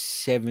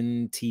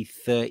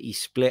 70-30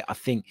 split. I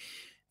think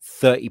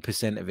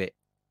 30% of it,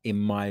 in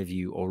my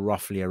view, or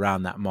roughly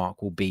around that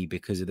mark, will be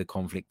because of the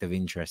conflict of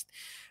interest.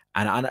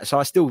 And so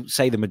I still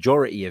say the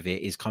majority of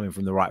it is coming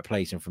from the right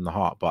place and from the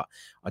heart, but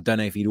I don't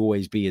know if he'd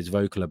always be as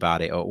vocal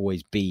about it or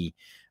always be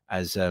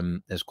as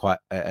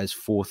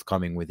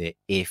forthcoming with it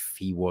if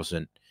he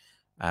wasn't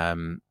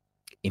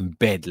in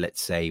bed,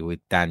 let's say, with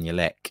Daniel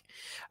Ek.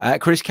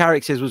 Chris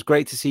Carrick says, was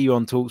great to see you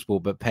on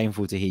TalkSport, but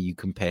painful to hear you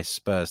compare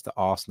Spurs to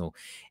Arsenal,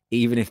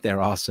 even if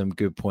there are some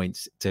good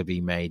points to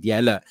be made.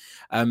 Yeah, look,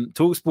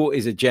 TalkSport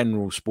is a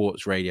general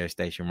sports radio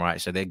station,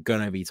 right? So there are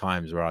going to be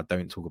times where I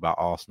don't talk about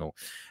Arsenal.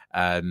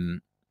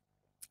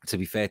 To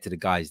be fair to the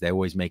guys, they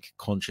always make a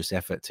conscious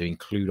effort to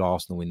include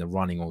Arsenal in the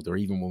running order,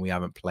 even when we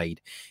haven't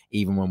played,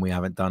 even when we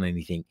haven't done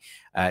anything,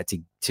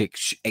 to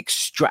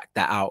extract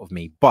that out of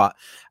me. But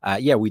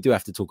yeah, we do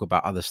have to talk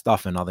about other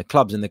stuff and other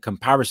clubs. And the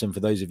comparison, for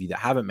those of you that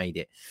haven't made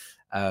it,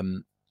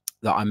 that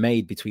I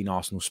made between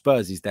Arsenal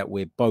Spurs is that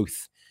we've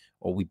both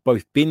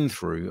been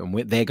through, and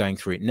they're going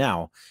through it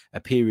now, a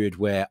period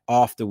where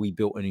after we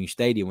built a new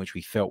stadium, which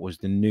we felt was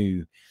the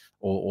new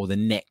or the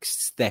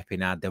next step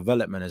in our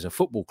development as a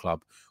football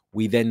club,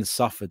 we then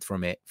suffered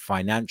from it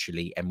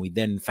financially, and we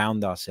then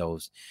found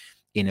ourselves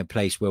in a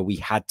place where we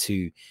had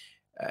to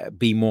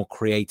be more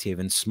creative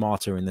and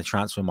smarter in the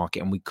transfer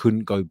market, and we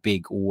couldn't go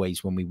big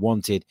always when we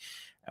wanted.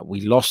 We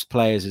lost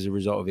players as a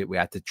result of it. We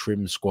had to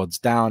trim squads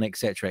down,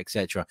 etc.,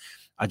 etc.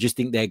 I just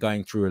think they're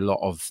going through a lot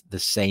of the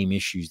same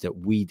issues that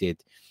we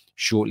did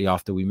shortly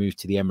after we moved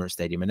to the Emirates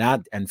Stadium.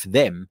 And for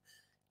them,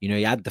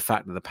 you add the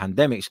fact that the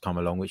pandemic's come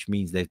along, which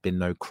means there's been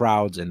no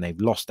crowds and they've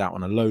lost out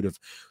on a load of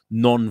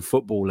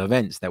non-football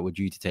events that were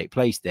due to take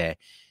place there.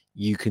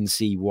 You can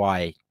see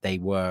why they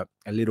were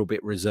a little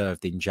bit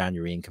reserved in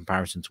January in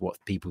comparison to what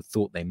people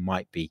thought they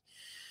might be.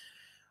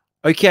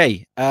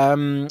 Okay,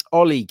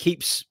 Ollie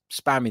keeps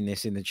spamming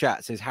this in the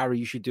chat. Says, Harry,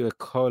 you should do a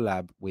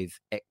collab with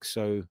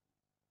Exo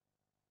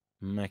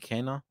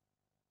McKenna.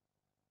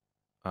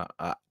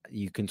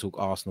 You can talk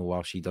Arsenal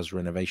while she does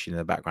renovation in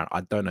the background.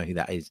 I don't know who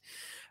that is.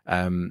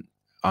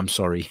 I'm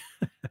sorry.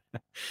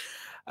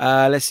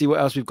 Let's see what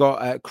else we've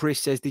got. Chris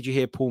says, did you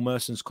hear Paul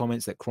Merson's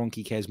comments that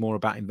Kroenke cares more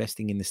about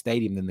investing in the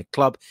stadium than the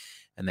club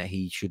and that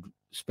he should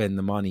spend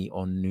the money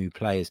on new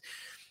players?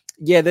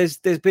 Yeah, there's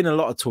been a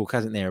lot of talk,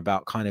 hasn't there,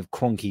 about kind of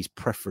Kroenke's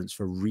preference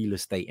for real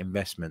estate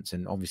investments.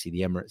 And obviously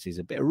the Emirates is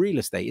a bit of real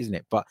estate, isn't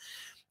it? But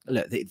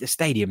look, the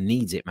stadium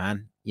needs it,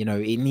 man. You know,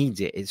 it needs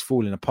it. It's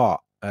falling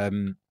apart.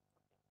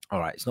 All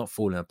right, it's not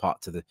falling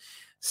apart to the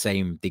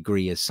same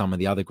degree as some of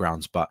the other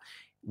grounds, but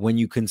when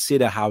you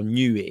consider how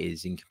new it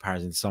is in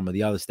comparison to some of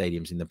the other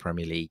stadiums in the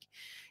Premier League,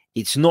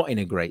 it's not in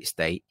a great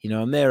state. You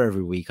know, I'm there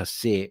every week. I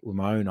see it with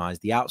my own eyes.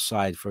 The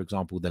outside, for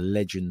example, the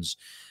Legends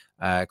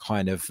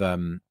kind of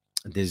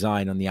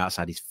design on the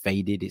outside is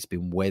faded. It's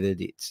been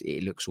weathered.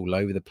 It looks all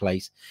over the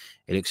place.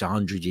 It looks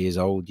 100 years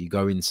old. You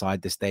go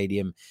inside the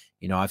stadium.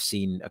 You know, I've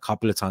seen a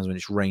couple of times when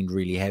it's rained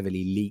really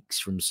heavily, leaks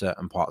from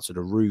certain parts of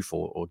the roof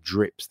or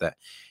drips that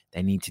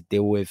they need to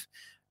deal with.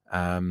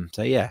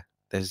 So yeah,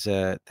 there's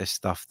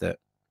stuff that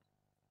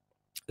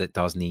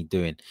does need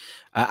doing.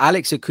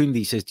 Alex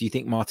Akundi says, do you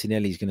think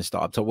Martinelli is going to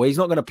start up top? Well, he's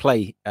not going to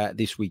play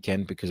this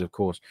weekend because, of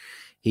course,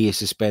 he is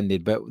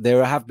suspended. But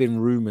there have been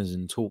rumours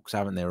and talks,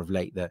 haven't there, of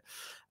late that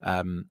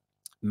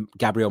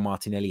Gabriel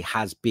Martinelli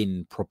has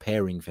been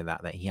preparing for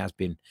that he has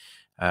been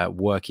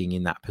working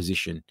in that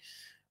position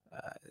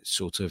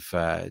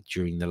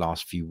during the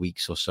last few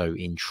weeks or so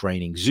in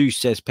training. Zeus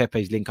says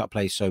Pepe's link-up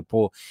play is so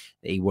poor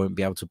that he won't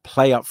be able to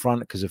play up front,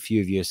 because a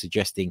few of you are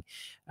suggesting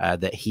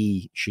that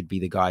he should be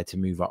the guy to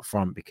move up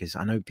front, because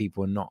I know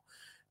people are not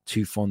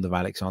too fond of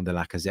Alexander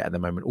Lacazette at the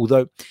moment.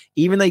 Although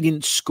even they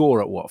didn't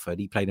score at Watford,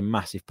 he played a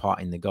massive part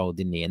in the goal,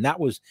 didn't he? And that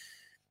was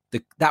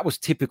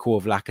typical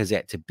of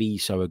Lacazette, to be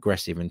so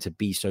aggressive and to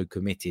be so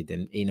committed,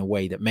 and in a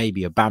way that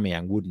maybe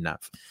Aubameyang wouldn't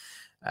have.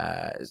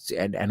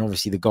 And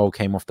obviously the goal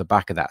came off the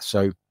back of that.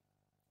 So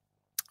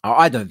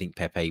I don't think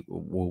Pepe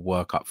will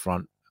work up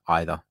front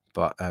either,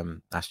 but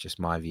that's just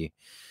my view.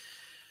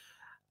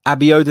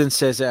 Abiodun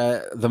says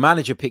the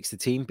manager picks the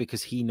team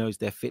because he knows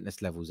their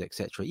fitness levels,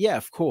 etc. Yeah,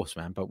 of course,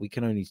 man, but we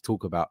can only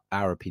talk about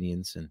our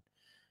opinions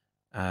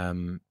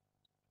and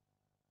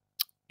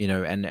you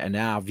know, and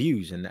our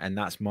views, and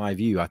that's my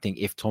view. I think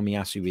if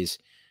Tomiyasu is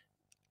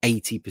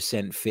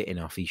 80% fit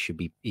enough, he should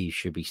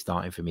be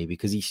starting for me,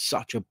 because he's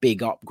such a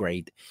big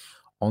upgrade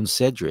on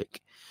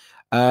Cedric.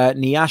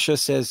 Nyasha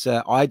says,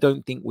 I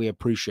don't think we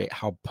appreciate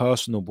how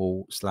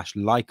personable /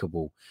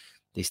 likable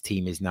this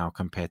team is now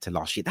compared to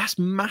last year. That's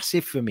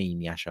massive for me,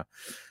 Nyasha.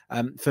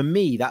 For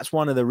me, that's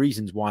one of the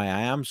reasons why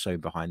I am so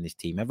behind this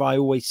team. Have I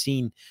always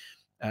seen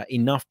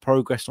enough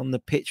progress on the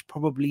pitch?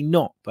 Probably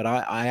not, but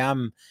I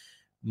am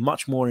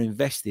much more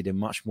invested and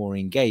much more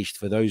engaged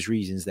for those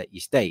reasons that you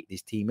state.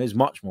 This team is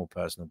much more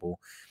personable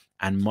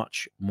and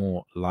much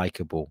more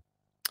likable.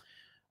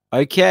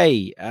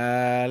 Okay,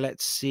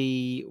 let's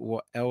see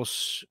what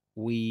else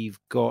we've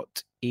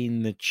got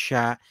in the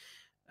chat.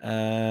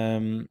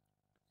 Dave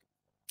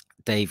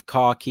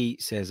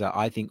Karki says,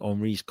 I think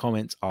Henri's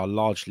comments are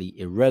largely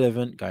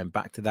irrelevant. Going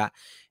back to that,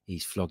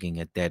 he's flogging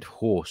a dead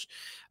horse.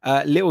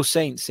 Little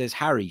Saint says,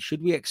 Harry,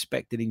 should we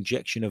expect an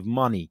injection of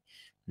money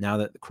now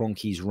that the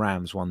Kroenke's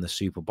Rams won the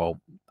Super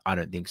Bowl? I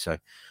don't think so.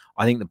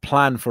 I think the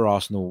plan for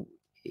Arsenal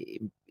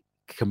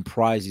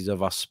comprises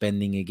of us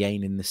spending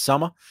again in the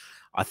summer.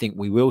 I think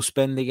we will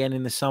spend again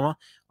in the summer.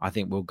 I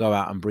think we'll go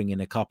out and bring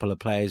in a couple of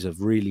players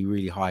of really,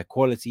 really high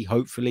quality,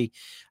 hopefully,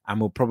 and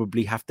we'll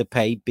probably have to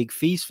pay big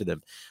fees for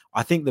them.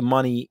 I think the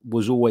money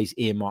was always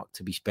earmarked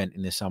to be spent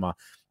in the summer.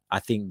 I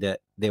think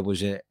that there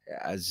was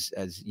as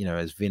you know,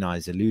 as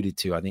Vinay's alluded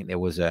to, I think there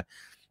was a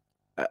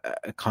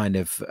kind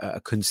of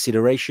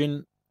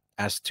consideration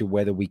as to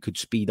whether we could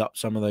speed up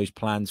some of those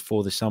plans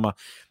for the summer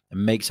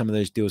and make some of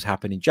those deals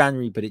happen in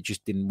January, but it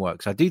just didn't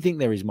work. So I do think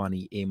there is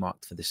money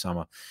earmarked for the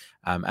summer.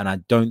 And I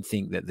don't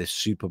think that the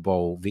Super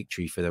Bowl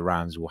victory for the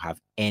Rams will have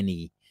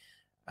any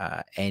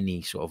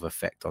sort of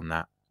effect on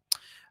that.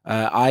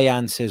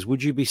 Ayan says,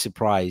 would you be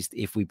surprised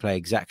if we play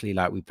exactly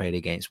like we played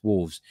against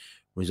Wolves?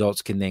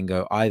 Results can then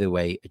go either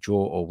way, a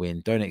draw or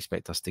win. Don't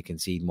expect us to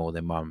concede more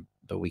than one,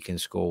 but we can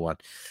score one.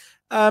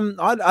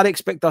 I'd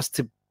expect us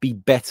to be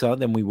better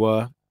than we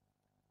were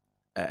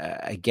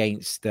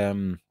against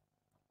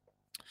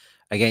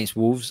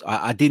Wolves.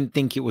 I didn't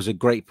think it was a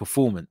great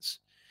performance.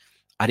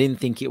 I didn't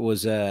think it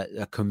was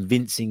a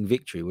convincing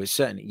victory. Which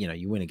certainly, you know,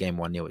 you win a game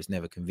 1-0, it's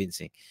never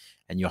convincing,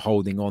 and you're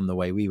holding on the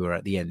way we were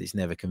at the end, it's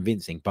never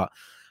convincing. But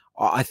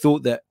I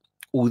thought that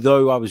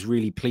although I was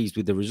really pleased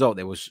with the result,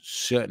 there was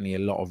certainly a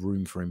lot of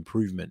room for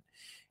improvement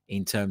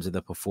in terms of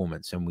the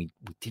performance, and we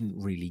didn't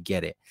really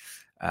get it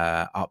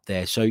up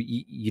there. So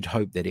you'd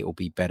hope that it will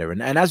be better.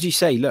 And as you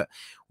say, look,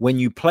 when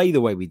you play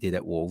the way we did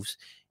at Wolves,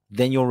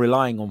 then you're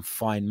relying on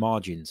fine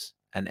margins,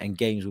 and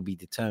games will be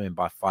determined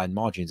by fine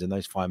margins, and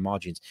those fine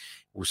margins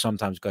will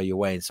sometimes go your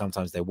way and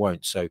sometimes they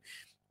won't. So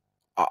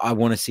I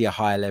want to see a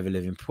higher level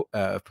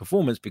of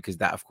performance, because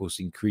that, of course,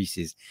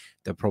 increases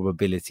the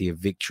probability of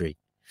victory.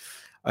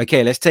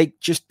 Okay, let's take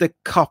just a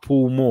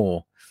couple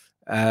more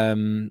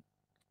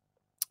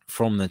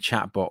from the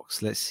chat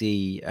box. Let's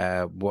see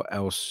what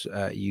else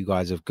you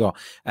guys have got.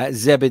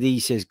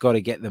 Zebedee says, got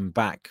to get them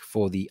back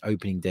for the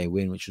opening day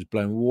win, which was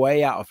blown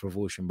way out of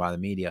proportion by the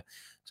media.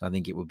 So I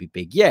think it would be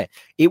big. Yeah,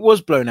 it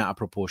was blown out of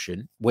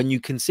proportion when you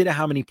consider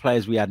how many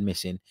players we had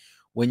missing,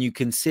 when you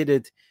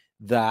considered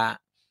that,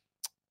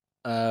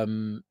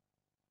 that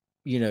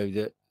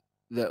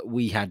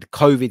we had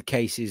COVID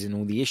cases and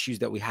all the issues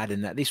that we had,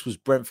 and that this was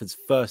Brentford's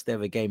first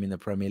ever game in the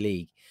Premier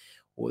League.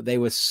 Well, they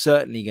were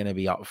certainly going to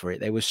be up for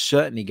it. They were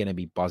certainly going to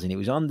be buzzing. It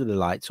was under the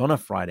lights on a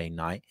Friday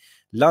night,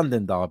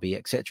 London derby,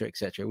 etc.,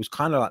 etc. It was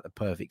kind of like the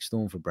perfect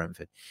storm for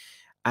Brentford.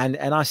 And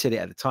I said it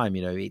at the time,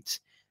 it's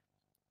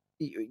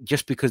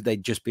just because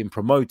they'd just been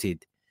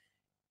promoted,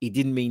 it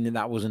didn't mean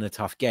that wasn't a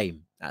tough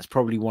game. That's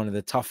probably one of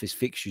the toughest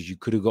fixtures you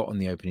could have got on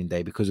the opening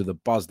day because of the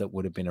buzz that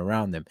would have been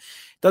around them.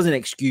 It doesn't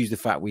excuse the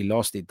fact we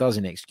lost. It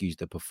doesn't excuse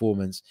the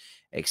performance,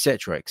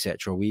 etc.,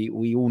 etc.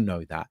 We all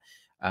know that.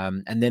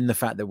 And then the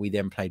fact that we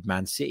then played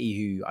Man City,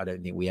 who I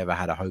don't think we ever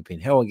had a hope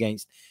in hell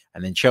against,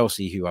 and then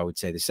Chelsea, who I would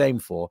say the same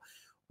for.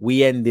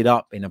 We ended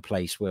up in a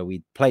place where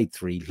we played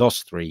 3,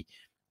 lost 3,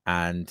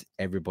 and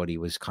everybody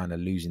was kind of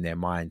losing their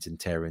minds and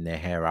tearing their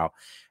hair out.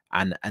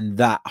 And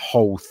that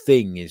whole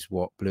thing is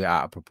what blew it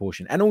out of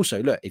proportion. And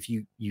also, look, if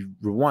you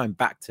rewind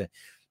back to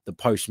the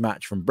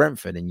post-match from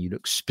Brentford and you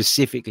look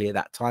specifically at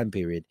that time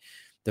period,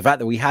 the fact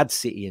that we had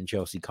City and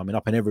Chelsea coming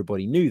up and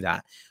everybody knew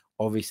that,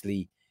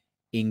 obviously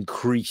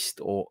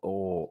increased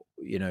or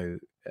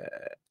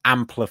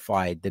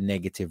amplified the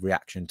negative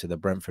reaction to the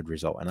Brentford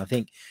result. And I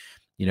think,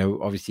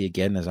 obviously,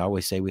 again, as I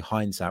always say, with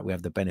hindsight, we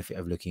have the benefit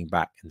of looking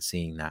back and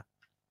seeing that.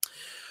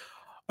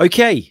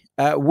 Okay,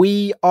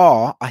 we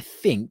are, I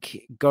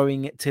think,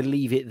 going to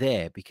leave it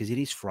there because it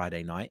is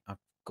Friday night. I've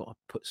got to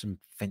put some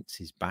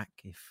fences back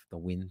if the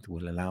wind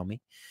will allow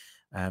me.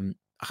 I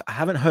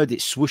haven't heard it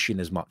swooshing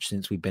as much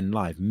since we've been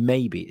live.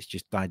 Maybe it's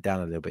just died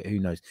down a little bit. Who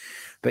knows?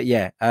 But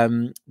yeah,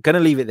 going to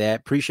leave it there.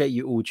 Appreciate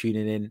you all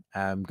tuning in.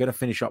 I'm going to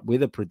finish up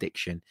with a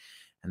prediction.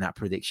 And that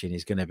prediction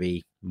is going to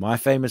be my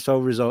famous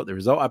old result. The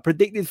result I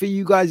predicted for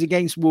you guys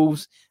against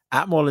Wolves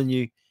at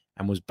Molineux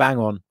and was bang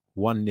on.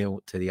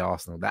 1-0 to the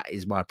Arsenal. That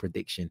is my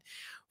prediction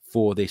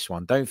for this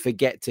one. Don't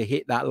forget to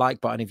hit that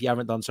like button if you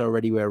haven't done so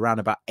already. We're around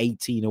about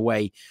 18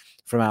 away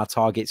from our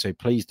target, so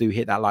please do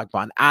hit that like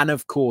button. And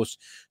of course,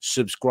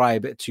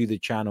 subscribe to the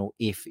channel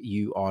if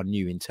you are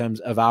new. In terms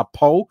of our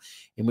poll,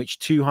 in which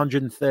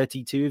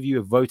 232 of you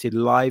have voted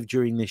live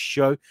during this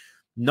show,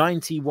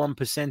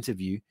 91%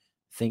 of you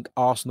think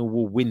Arsenal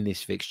will win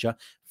this fixture,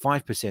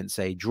 5%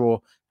 say draw,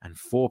 and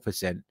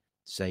 4%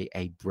 say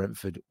a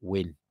Brentford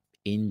win.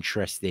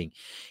 Interesting.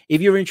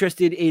 If you're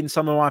interested in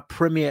some of my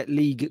Premier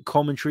League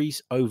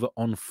commentaries over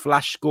on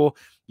Flash Score,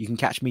 you can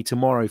catch me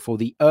tomorrow for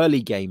the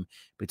early game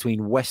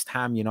between West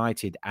Ham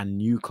United and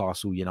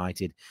Newcastle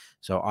United.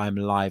 So I'm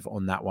live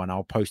on that one.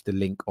 I'll post a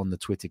link on the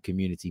Twitter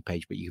community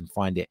page, but you can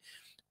find it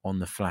on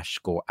the Flash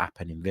Score app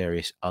and in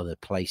various other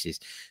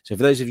places. So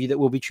for those of you that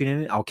will be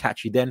tuning in, I'll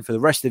catch you then. For the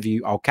rest of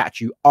you, I'll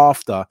catch you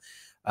after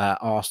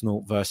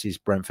Arsenal versus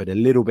Brentford a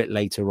little bit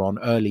later on,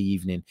 early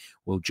evening.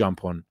 We'll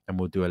jump on and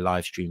we'll do a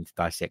live stream to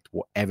dissect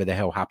whatever the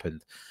hell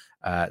happened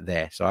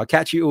there. So I'll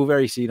catch you all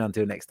very soon.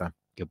 Until next time,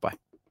 goodbye.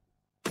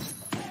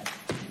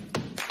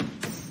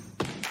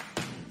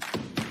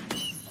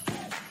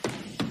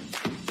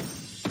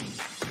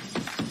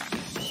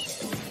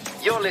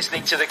 You're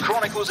listening to the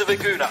Chronicles of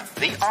Aguna,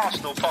 the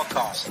Arsenal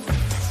podcast.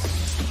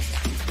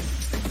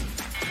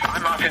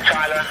 I'm Martin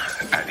Tyler,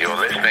 and you're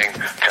listening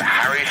to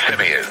Harry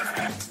Symeou.